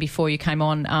were saying before you came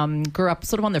on, grew up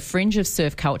sort of on the fringe of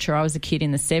surf culture. I was a kid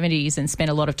in the 70s and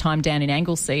spent a lot of time down in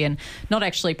Anglesea and not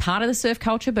actually part of the surf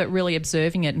culture, but really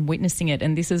observing it and witnessing it.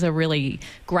 And this is a really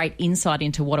great insight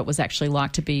into what it was actually like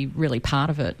like to be really part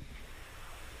of it?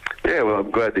 Yeah, well, I'm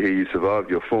glad to hear you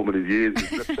survived your formative years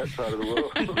in that side of the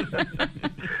world.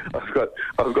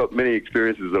 I've got many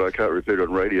experiences that I can't repeat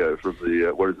on radio from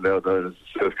the what is now known as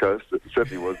the Surf Coast. It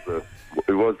certainly was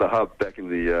the hub back in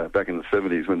the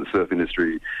 70s when the surf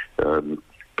industry,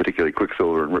 particularly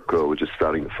Quicksilver and Rip Curl, were just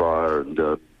starting to fire, and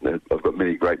I've got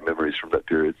many great memories from that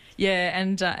period. Yeah,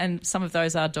 and some of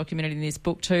those are documented in this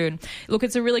book too. And look,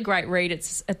 it's a really great read.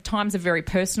 It's at times a very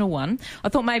personal one. I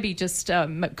thought maybe just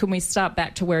can we start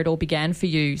back to where it all began for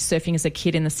you, surfing as a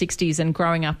kid in the 60s and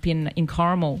growing up in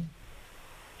Corrimal?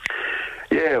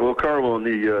 Yeah, well, Corrimal on the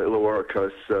Illawarra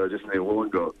coast, just near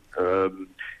Wollongong.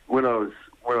 When I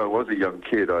was a young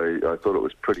kid, I thought it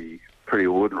was pretty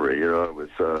ordinary. You know, it was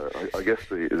I guess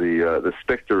the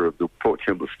spectre of the Port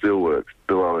Kembla Steelworks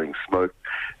billowing smoke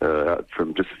out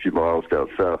from just a few miles down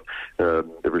south.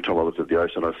 Every time I looked at the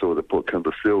ocean, I saw the Port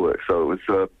Kembla Steelworks. So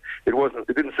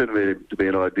it didn't seem to me to be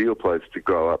an ideal place to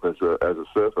grow up as a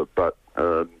surfer. But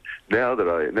now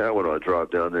when I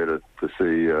drive down there to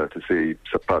see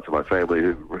some parts of my family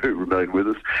who remain with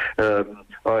us,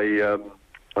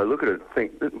 I look at it and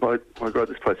think, my God,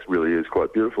 this place really is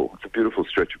quite beautiful. It's a beautiful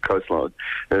stretch of coastline.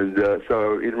 And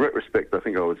so in retrospect, I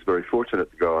think I was very fortunate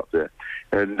to go up there.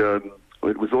 And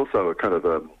it was also a kind of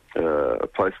a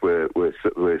place where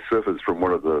surfers from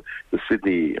one of the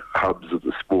Sydney hubs of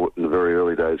the sport in the very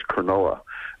early days, Cronulla,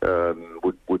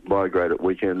 would migrate at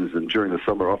weekends and during the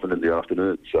summer, often in the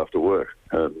afternoons after work.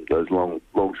 Those long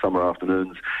summer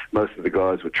afternoons, most of the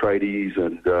guys were tradies,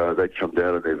 and they'd come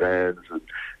down in their vans,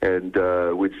 and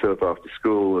we'd surf after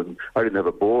school. And I didn't have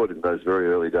a board in those very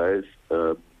early days,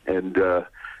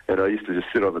 and I used to just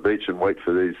sit on the beach and wait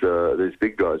for these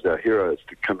big guys, our heroes,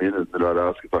 to come in, and then I'd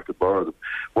ask if I could borrow them.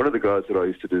 One of the guys that I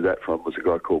used to do that from was a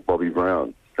guy called Bobby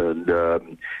Brown,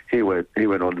 and he went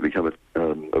on to become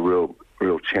a real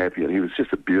champion. He was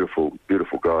just a beautiful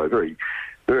guy, very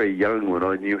very young when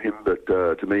I knew him, but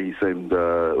to me he seemed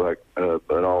like an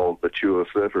old, mature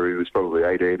surfer. He was probably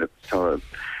 18 at the time.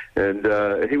 And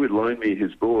he would loan me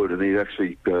his board, and he'd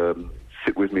actually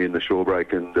sit with me in the shore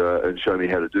break and show me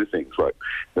how to do things. Like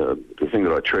the thing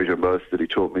that I treasure most that he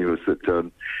taught me was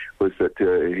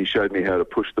that he showed me how to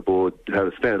push the board, how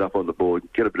to stand up on the board,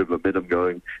 get a bit of momentum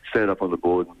going, stand up on the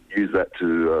board, and use that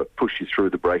to push you through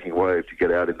the breaking wave to get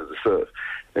out into the surf.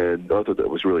 And I thought that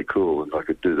was really cool, and I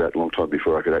could do that a long time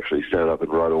before I could actually stand up and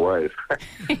ride a wave.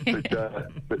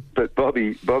 but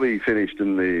Bobby finished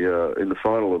in the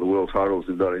final of the world titles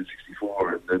in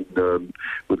 1964, and then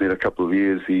within a couple of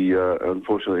years he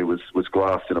unfortunately was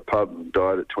glassed in a pub and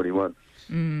died at 21.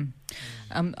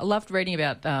 I loved reading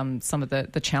about some of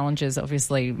the challenges,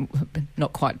 obviously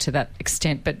not quite to that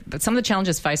extent, but some of the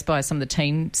challenges faced by some of the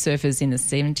teen surfers in the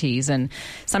 70s. And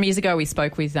some years ago we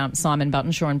spoke with Simon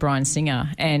Buttonshaw and Brian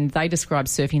Singer, and they described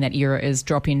surfing that era as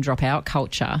drop-in, drop-out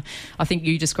culture. I think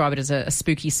you describe it as a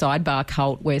spooky sidebar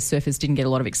cult where surfers didn't get a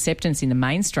lot of acceptance in the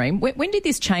mainstream. When did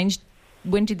this change?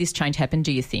 When did this change happen,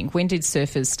 do you think? When did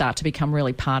surfers start to become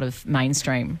really part of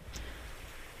mainstream?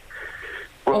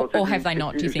 Well, or have they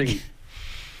not, do you think?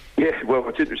 Yeah, well,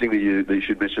 it's interesting that you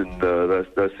should mention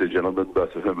those two gentlemen,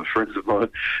 both of whom are friends of mine.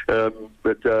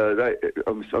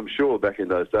 I'm sure back in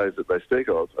those days that they speak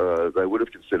of, they would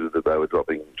have considered that they were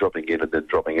dropping in and then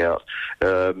dropping out.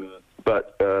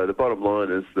 But the bottom line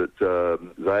is that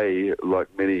they, like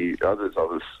many others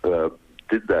of us,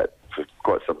 did that for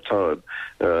quite some time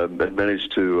and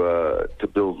managed to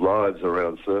build lives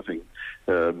around surfing.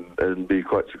 And be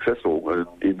quite successful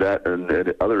in that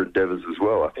and other endeavours as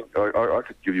well. I think I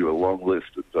could give you a long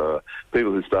list of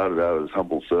people who started out as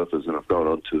humble surfers and have gone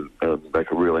on to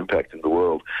make a real impact in the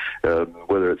world.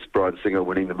 Whether it's Brian Singer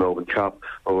winning the Melbourne Cup,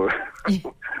 or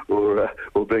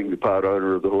being the part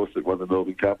owner of the horse that won the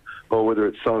Melbourne Cup, or whether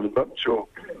it's Simon Buttonshaw,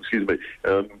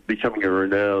 becoming a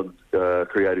renowned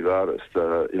creative artist,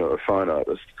 a fine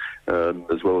artist,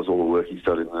 as well as all the work he's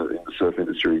done in the surf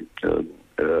industry.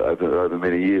 Over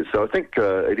many years. So I think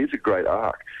it is a great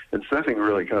arc, and surfing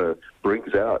really kind of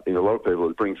brings out, in a lot of people,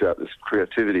 it brings out this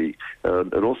creativity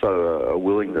and also a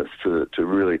willingness to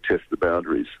really test the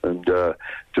boundaries. And to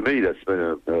me, that's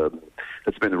been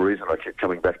the reason I kept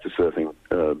coming back to surfing.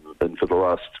 And for the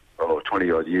last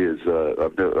 20-odd years,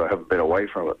 I haven't been away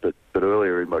from it. But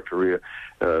earlier in my career,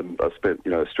 I spent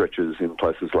stretches in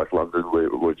places like London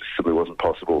where it just simply wasn't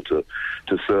possible to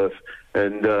surf.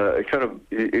 And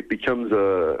it becomes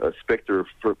a spectre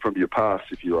from your past,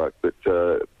 if you like.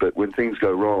 But when things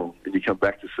go wrong and you come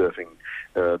back to surfing,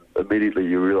 immediately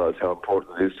you realise how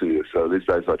important it is to you. So these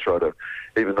days I try to,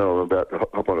 even though I'm about to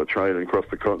hop on a train and cross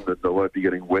the continent and I won't be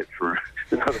getting wet for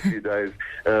another few days,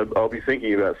 I'll be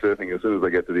thinking about surfing as soon as I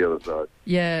get to the other side.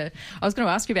 Yeah. I was going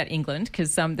to ask you about England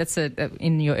because that's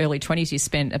in your early 20s you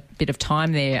spent a bit of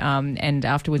time there and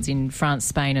afterwards in France,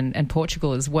 Spain and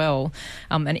Portugal as well.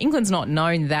 And England's not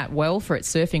known that well for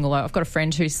its surfing, although I've got a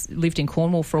friend who's lived in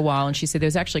Cornwall for a while and she said there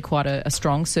was actually quite a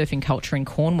strong surfing culture in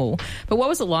Cornwall. But what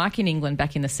was it like in England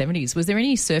back in the 70s? Was there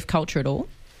any surf culture at all?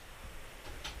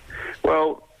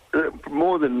 Well,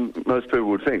 more than most people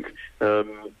would think.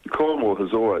 Cornwall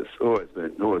has always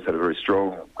had a very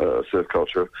strong surf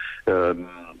culture,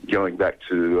 going back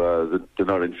to the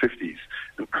 1950s.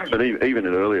 But even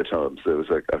in earlier times, there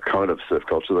was a kind of surf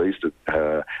culture. They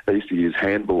used to use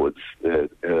handboards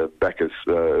back as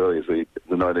early as the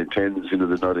 1910s into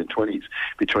the 1920s.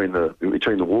 Between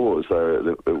the wars,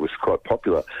 it was quite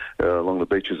popular along the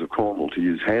beaches of Cornwall to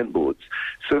use handboards.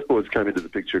 Surfboards came into the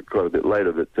picture quite a bit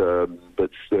later, but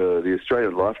the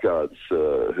Australian lifeguards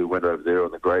who went over there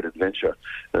on the Great Adventure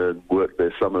and worked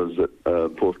their summers at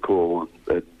Port Call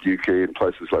and Yuki and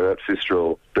places like that,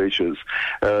 Fistral beaches,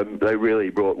 they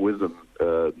really brought with them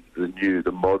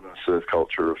the modern surf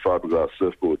culture of fiberglass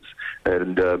surfboards,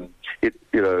 and it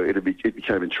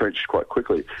became entrenched quite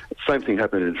quickly. The same thing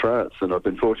happened in France, and I've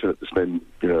been fortunate to spend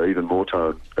even more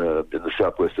time in the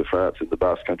southwest of France, in the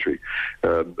Basque Country,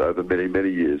 over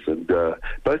many years. And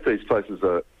both these places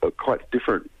are quite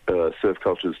different surf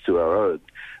cultures to our own.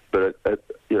 But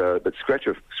scratch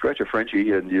a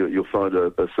Frenchie and you'll find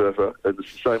a surfer, and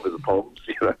it's the same with the Poms.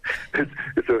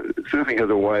 Surfing has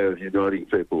a way of uniting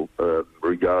people,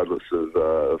 regardless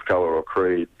of colour or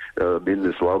creed, in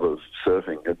this love of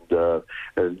surfing.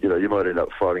 And you might end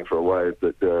up fighting for a wave,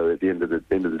 but at the end of the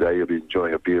day, you'll be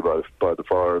enjoying a beer by the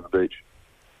fire on the beach.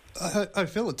 I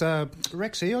feel it,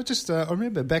 Rex here. I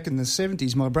remember back in the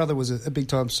 70s, my brother was a big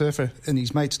time surfer, and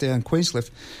his mates down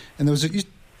Queenscliff, and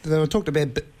they were talked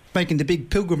about making the big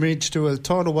pilgrimage to a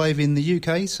tidal wave in the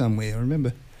UK somewhere, I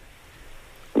remember.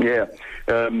 Yeah,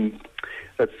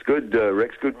 that's good,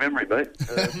 Rex. Good memory, mate.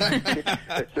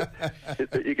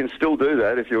 You can still do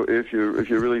that if you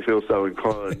really feel so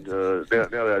inclined.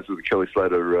 Nowadays with the Kelly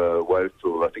Slater wave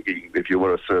tour, I think if you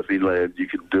want to surf inland, you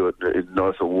can do it in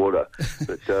nicer water.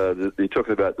 But you're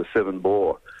talking about the Seven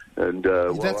Bore, and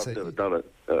I've never done it.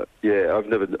 I've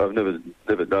never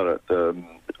done it.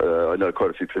 I know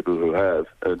quite a few people who have,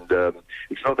 and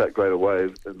it's not that great a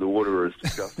wave, and the water is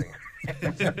disgusting. I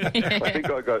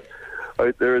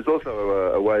think there is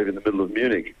also a wave in the middle of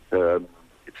Munich.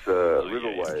 It's a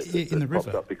river wave. In the river.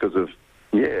 Popped up because of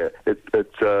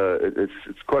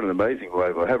it's quite an amazing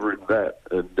wave. I have ridden that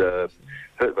and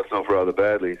hurt myself rather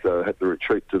badly, so I had to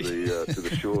retreat to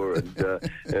the shore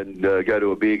and go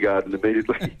to a beer garden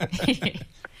immediately.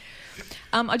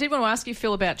 I did want to ask you,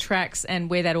 Phil, about Tracks and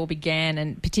where that all began,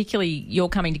 and particularly you're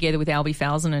coming together with Albie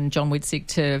Falzon and John Witzig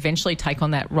to eventually take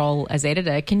on that role as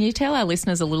editor. Can you tell our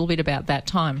listeners a little bit about that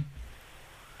time?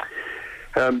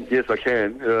 Yes, I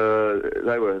can.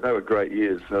 They were great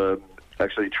years.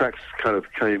 Actually, Tracks kind of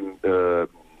came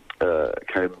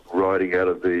riding out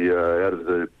of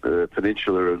the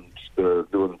peninsula and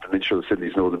northern peninsula,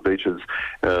 Sydney's northern beaches,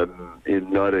 in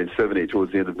 1970.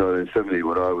 Towards the end of 1970,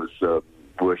 when I was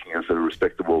working as a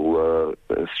respectable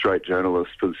straight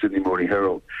journalist for the Sydney Morning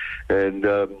Herald, and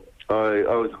I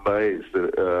was amazed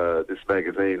that this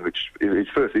magazine, which its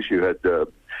first issue had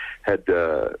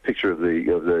a picture of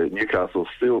the Newcastle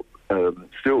steelworks,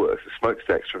 the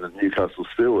smokestacks from the Newcastle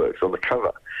steelworks on the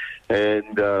cover.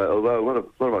 And although one of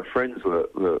my friends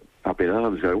were up in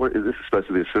arms, going, "What is this supposed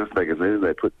to be a surf magazine?" And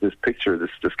they put this picture,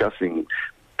 this disgusting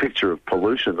picture of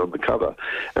pollution on the cover.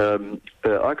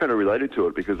 I kind of related to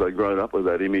it because I'd grown up with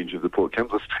that image of the Port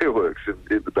Kembla steelworks in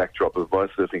the backdrop of my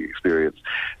surfing experience.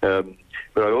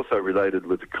 But I also related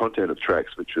with the content of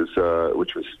Tracks, which was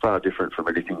far different from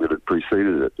anything that had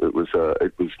preceded it. It was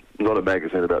not a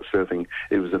magazine about surfing.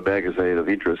 It was a magazine of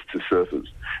interest to surfers,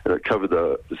 and it covered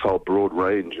this whole broad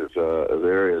range of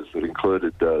areas that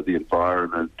included the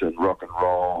environment and rock and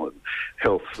roll and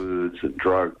health foods and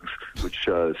drugs, which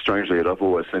strangely enough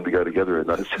always seemed to go together in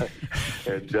those days.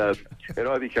 And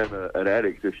I became an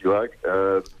addict, if you like,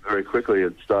 very quickly,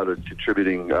 and started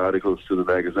contributing articles to the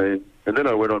magazine. And then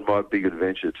I went on my big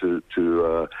adventure to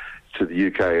the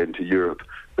UK and to Europe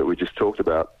that we just talked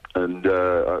about. And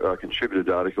I contributed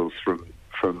articles from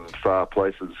from far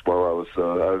places while I was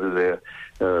over there.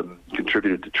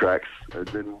 Contributed to tracks, and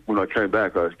then when I came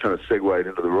back, I kind of segued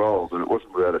into the roles, and it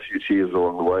wasn't without a few tears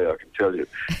along the way, I can tell you.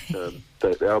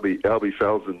 That Albie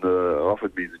Falzon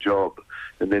offered me the job,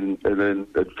 and then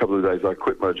a couple of days I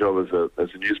quit my job as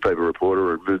a newspaper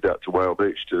reporter and moved out to Whale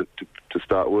Beach to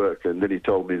start work. And then he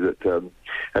told me that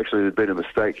actually there'd been a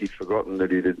mistake. He'd forgotten that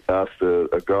he'd asked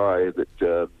a guy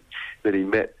that he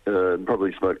met and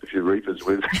probably smoked a few reefers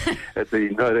with at the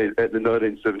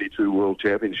 1972 World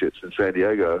Championships in San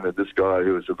Diego. And this guy,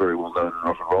 who was a very well-known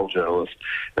rock and roll journalist,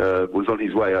 was on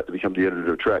his way out to become the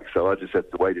editor of Track, so I just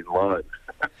had to wait in line.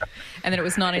 And then it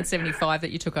was 1975 that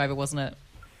you took over, wasn't it?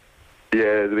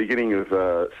 Yeah, the beginning of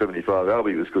 75,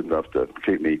 Albie was good enough to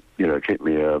keep me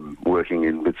working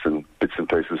in bits and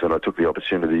pieces, and I took the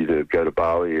opportunity to go to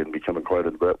Bali and become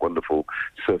acquainted with that wonderful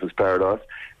surfer's paradise.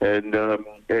 And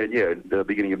in the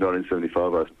beginning of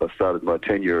 1975, I started my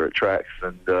tenure at Tracks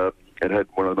and had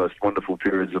one of the most wonderful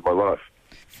periods of my life.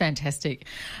 Fantastic.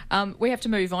 We have to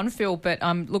move on, Phil, but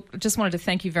look, just wanted to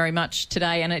thank you very much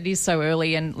today, and it is so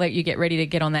early, and let you get ready to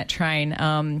get on that train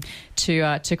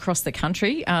to cross the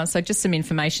country. So just some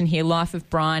information here. Life of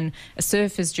Brian, A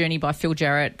Surfer's Journey by Phil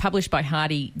Jarrett, published by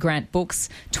Hardy Grant Books,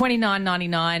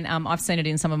 $29.99. I've seen it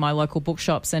in some of my local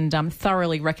bookshops and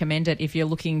thoroughly recommend it if you're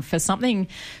looking for something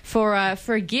for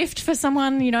a gift for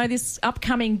someone. You know, this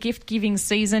upcoming gift-giving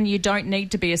season, you don't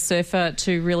need to be a surfer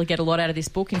to really get a lot out of this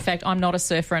book. In fact, I'm not a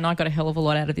surfer and I got a hell of a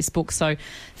lot out of this book, so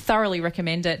thoroughly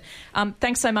recommend it.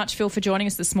 Thanks so much, Phil, for joining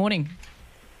us this morning.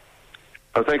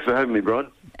 Oh, thanks for having me, Brian.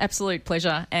 Absolute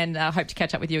pleasure, and I hope to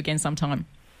catch up with you again sometime.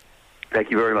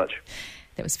 Thank you very much.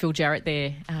 That was Phil Jarrett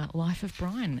there, Life of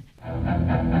Brian.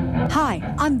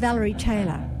 Hi, I'm Valerie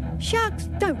Taylor. Sharks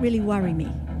don't really worry me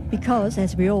because,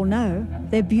 as we all know,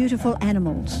 they're beautiful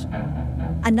animals.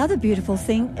 Another beautiful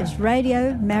thing is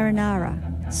Radio Marinara,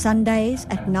 Sundays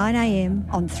at 9 a.m.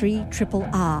 on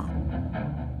 3RRR.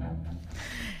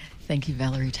 Thank you,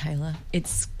 Valerie Taylor.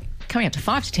 It's coming up to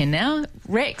 5 to 10 now.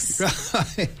 Rex.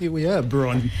 Here we are,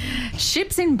 Brian.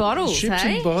 Ships in bottles, Ships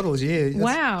in bottles, yeah.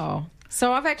 Wow.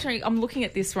 So I'm looking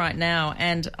at this right now,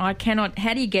 and I cannot.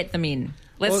 How do you get them in?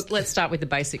 Let's start with the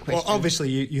basic question. Well, obviously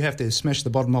you have to smash the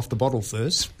bottom off the bottle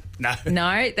first. No,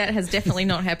 that has definitely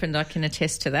not happened. I can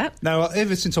attest to that. No,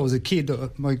 ever since I was a kid,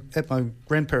 at my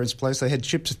grandparents' place, they had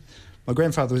ships. My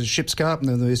grandfather was a ship's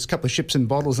carpenter, and there was a couple of ships in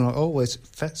bottles, and I always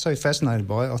so fascinated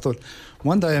by it. I thought,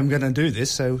 one day I'm going to do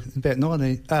this. So about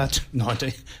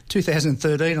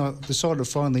 2013, I decided to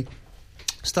finally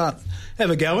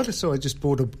have a go at it. So I just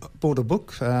bought a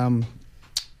book from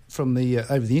over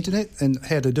the internet and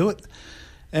how to do it.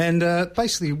 And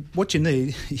basically, what you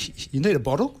need a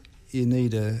bottle, you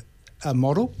need a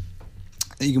model.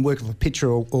 You can work with a picture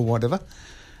or whatever,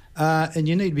 and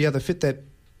you need to be able to fit that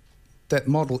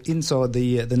model inside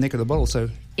the neck of the bottle. So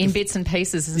in bits and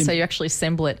pieces, and so you actually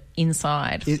assemble it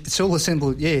inside. It's all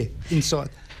assembled, inside.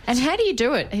 And how do you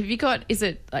do it? Is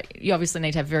it like you obviously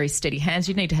need to have very steady hands?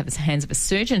 You need to have the hands of a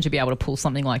surgeon to be able to pull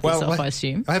something like this off, I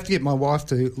assume. I have to get my wife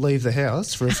to leave the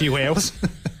house for a few hours.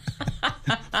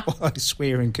 I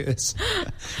swear and curse.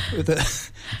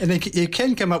 And then you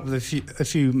can come up with a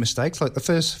few mistakes. Like the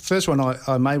first one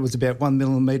I made was about 1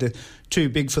 millimetre too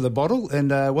big for the bottle,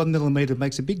 and 1 millimetre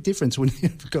makes a big difference when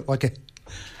you've got like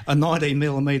a 19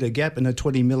 millimetre gap and a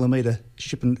 20 millimetre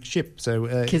ship. So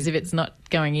because if it's not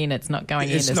going in, it's not going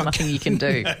in. There's nothing you can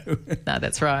do. No,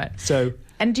 that's right. So,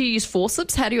 and do you use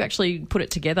forceps? How do you actually put it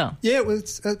together? Yeah, well,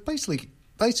 it's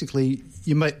basically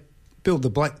you might build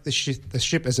the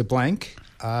ship as a blank.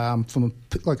 From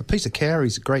a piece of cowrie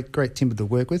is a great timber to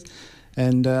work with,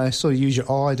 and sort of use your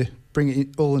eye to bring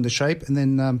it all into shape, and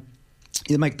then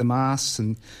you make the masts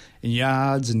and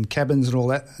yards and cabins and all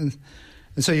that, and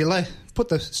so you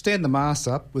stand the masts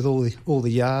up with all the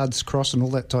yards crossed and all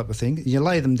that type of thing. And you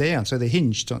lay them down so they're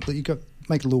hinged. You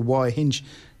make a little wire hinge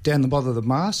down the bottom of the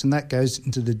mast, and that goes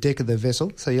into the deck of the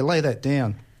vessel. So you lay that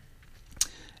down.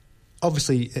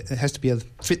 Obviously, it has to be able to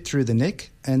fit through the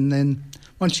neck, and then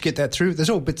once you get that through, there's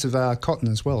all bits of cotton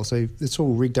as well, so it's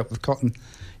all rigged up with cotton.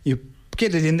 You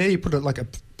get it in there, you put it like a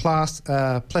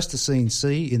plasticine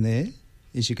C in there,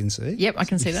 as you can see. Yep, I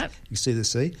can see that. You see the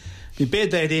C. You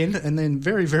bed that in, and then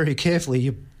very, very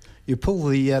carefully you pull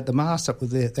the mast up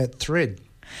with that thread.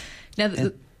 Now,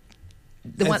 the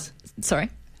one... Sorry?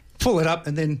 Pull it up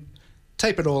and then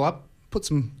tape it all up,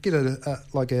 get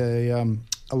a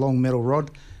long metal rod,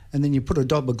 and then you put a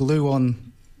dab of glue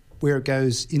on where it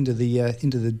goes into the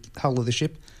hull of the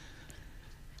ship.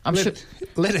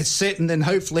 Let it set, and then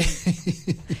hopefully...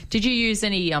 Did you use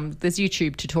any... there's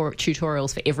YouTube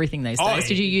tutorials for everything these days.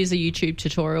 Did you use a YouTube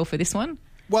tutorial for this one?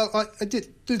 Well, I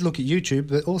did look at YouTube,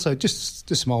 but also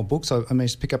just small books I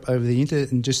managed to pick up over the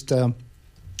internet and just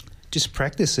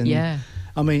practice. And yeah.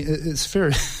 I mean, it's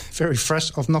very, very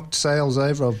fresh. I've knocked sails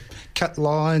over. I've cut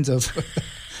lines. I've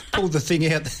pulled the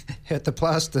thing out the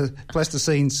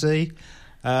plasticine sea.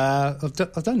 I've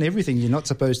done everything you're not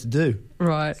supposed to do,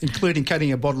 right? Including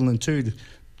cutting a bottle in two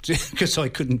because I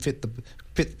couldn't fit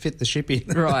the ship in,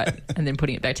 right? And then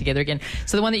putting it back together again.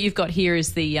 So the one that you've got here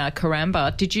is the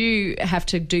Karamba. Did you have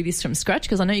to do this from scratch?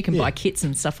 Because I know you can buy kits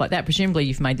and stuff like that. Presumably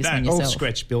you've made this one yourself.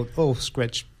 All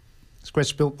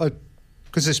scratch built.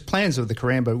 Because there's plans of the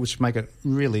Karamba which make it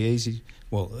really easy.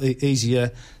 Well,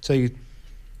 easier. So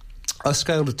I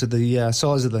scaled it to the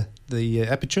size of the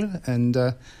aperture and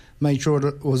made sure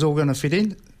it was all going to fit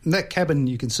in. And that cabin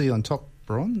you can see on top,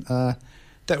 Brian,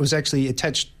 that was actually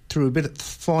attached through a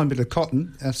fine bit of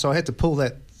cotton. So I had to pull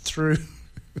that through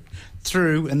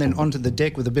and then onto the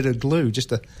deck with a bit of glue just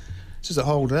to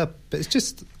hold it up. But it's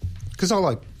just because I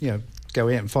like, go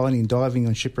out and finding and diving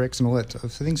on shipwrecks and all that sort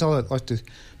of things. I like to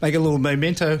make a little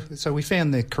memento. So we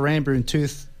found the Karamba in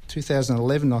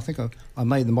 2011. I think I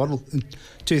made the model in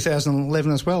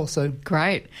 2011 as well. So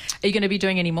great. Are you going to be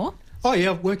doing any more? Oh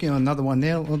yeah, I'm working on another one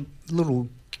now. A little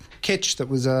ketch that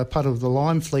was part of the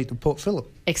Lime fleet of Port Phillip.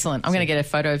 Excellent. I'm going to get a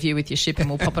photo of you with your ship and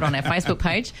we'll pop it on our Facebook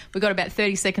page. We've got about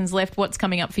 30 seconds left. What's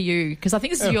coming up for you? Because I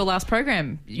think this is your last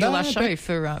program, last show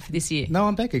for this year. No,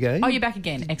 I'm back again. Oh, you're back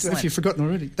again. Excellent. If you've forgotten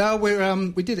already. No,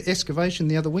 we did an excavation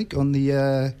the other week on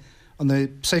the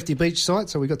Safety Beach site,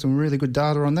 so we got some really good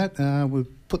data on that. We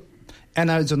put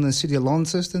anodes on the City of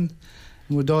Launceston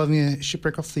and we're diving a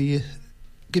shipwreck off the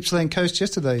Gippsland coast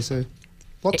yesterday, so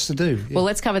lots to do. Yeah. Well,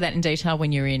 let's cover that in detail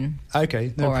when you're in.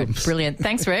 Okay, no problem. Brilliant.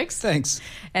 Thanks, Rex. Thanks.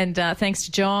 And thanks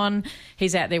to John.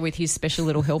 He's out there with his special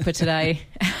little helper today.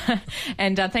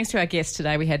 And thanks to our guests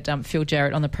today. We had Phil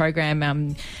Jarrett on the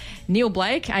program. Neil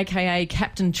Blake, a.k.a.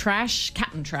 Captain Trash,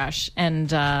 and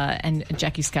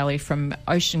Jackie Scully from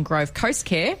Ocean Grove Coast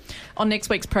Care. On next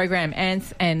week's program,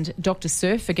 Anth and Dr.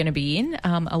 Surf are going to be in,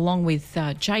 along with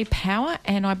Jay Power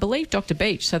and I believe Dr.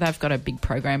 Beach. So they've got a big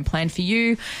program planned for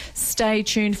you. Stay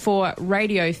tuned for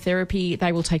Radiotherapy.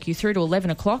 They will take you through to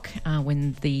 11 o'clock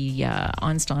when the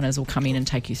Einsteiners will come in and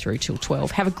take you through till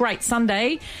 12. Have a great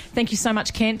Sunday. Thank you so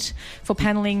much, Kent, for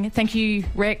panelling. Thank you,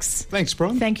 Rex. Thanks,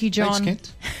 Brian. Thank you, John.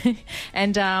 Thanks, Kent.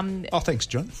 And thanks,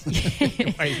 John.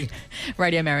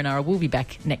 Radio Marinara will be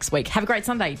back next week. Have a great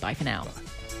Sunday. Bye for now.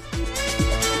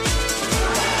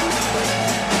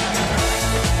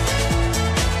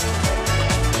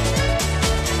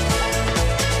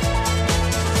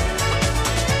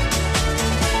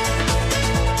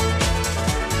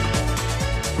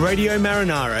 Radio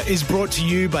Marinara is brought to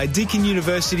you by Deakin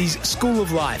University's School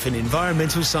of Life and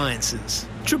Environmental Sciences.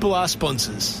 Triple R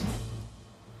sponsors.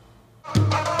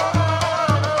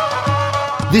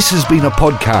 This has been a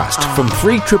podcast from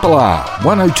 3RRR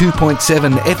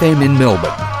 102.7 FM in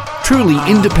Melbourne. Truly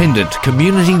independent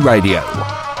community radio.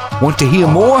 Want to hear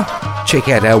more? Check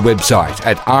out our website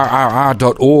at rrr.org.au.